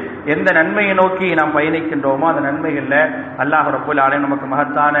சொல்லப்படுகின்றது. எந்த நன்மையை நோக்கி நாம் பயணிக்கின்றோமோ அந்த நன்மைகள்ல அல்லாஹ் ரப்பல் ஆலமீன் நமக்கு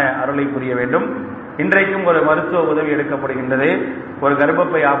மகத்தான அருளை புரிய வேண்டும். இன்றைக்கும் ஒரு மருத்துவ உதவி எடுக்கப்படுகின்றது. ஒரு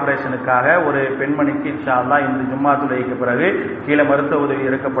கர்ப்பப்பை ஆபரேஷனுக்காக ஒரு பெண்மணிக்கு இன்ஷா அல்லாஹ் இன்று ஜும்மா தொழுகைக்கு பிறகு கீழே மருத்துவ உதவி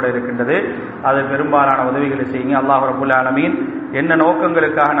எடுக்கப்பட இருக்கின்றது. அது பெரும்பாலான உதவிகளை செய்யுங்க. அல்லாஹ் ரப்பல் ஆலமீன் என்ன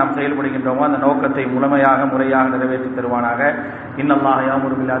நோக்கங்களுக்காக நாம் செயல்படுகின்றோமோ அந்த நோக்கத்தை முழுமையாக முறையாக நிறைவேற்றி தருவானாக. இன்னல்லாஹ்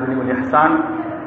யஅமுரு பில் அத்லி வல் இஹ்சான்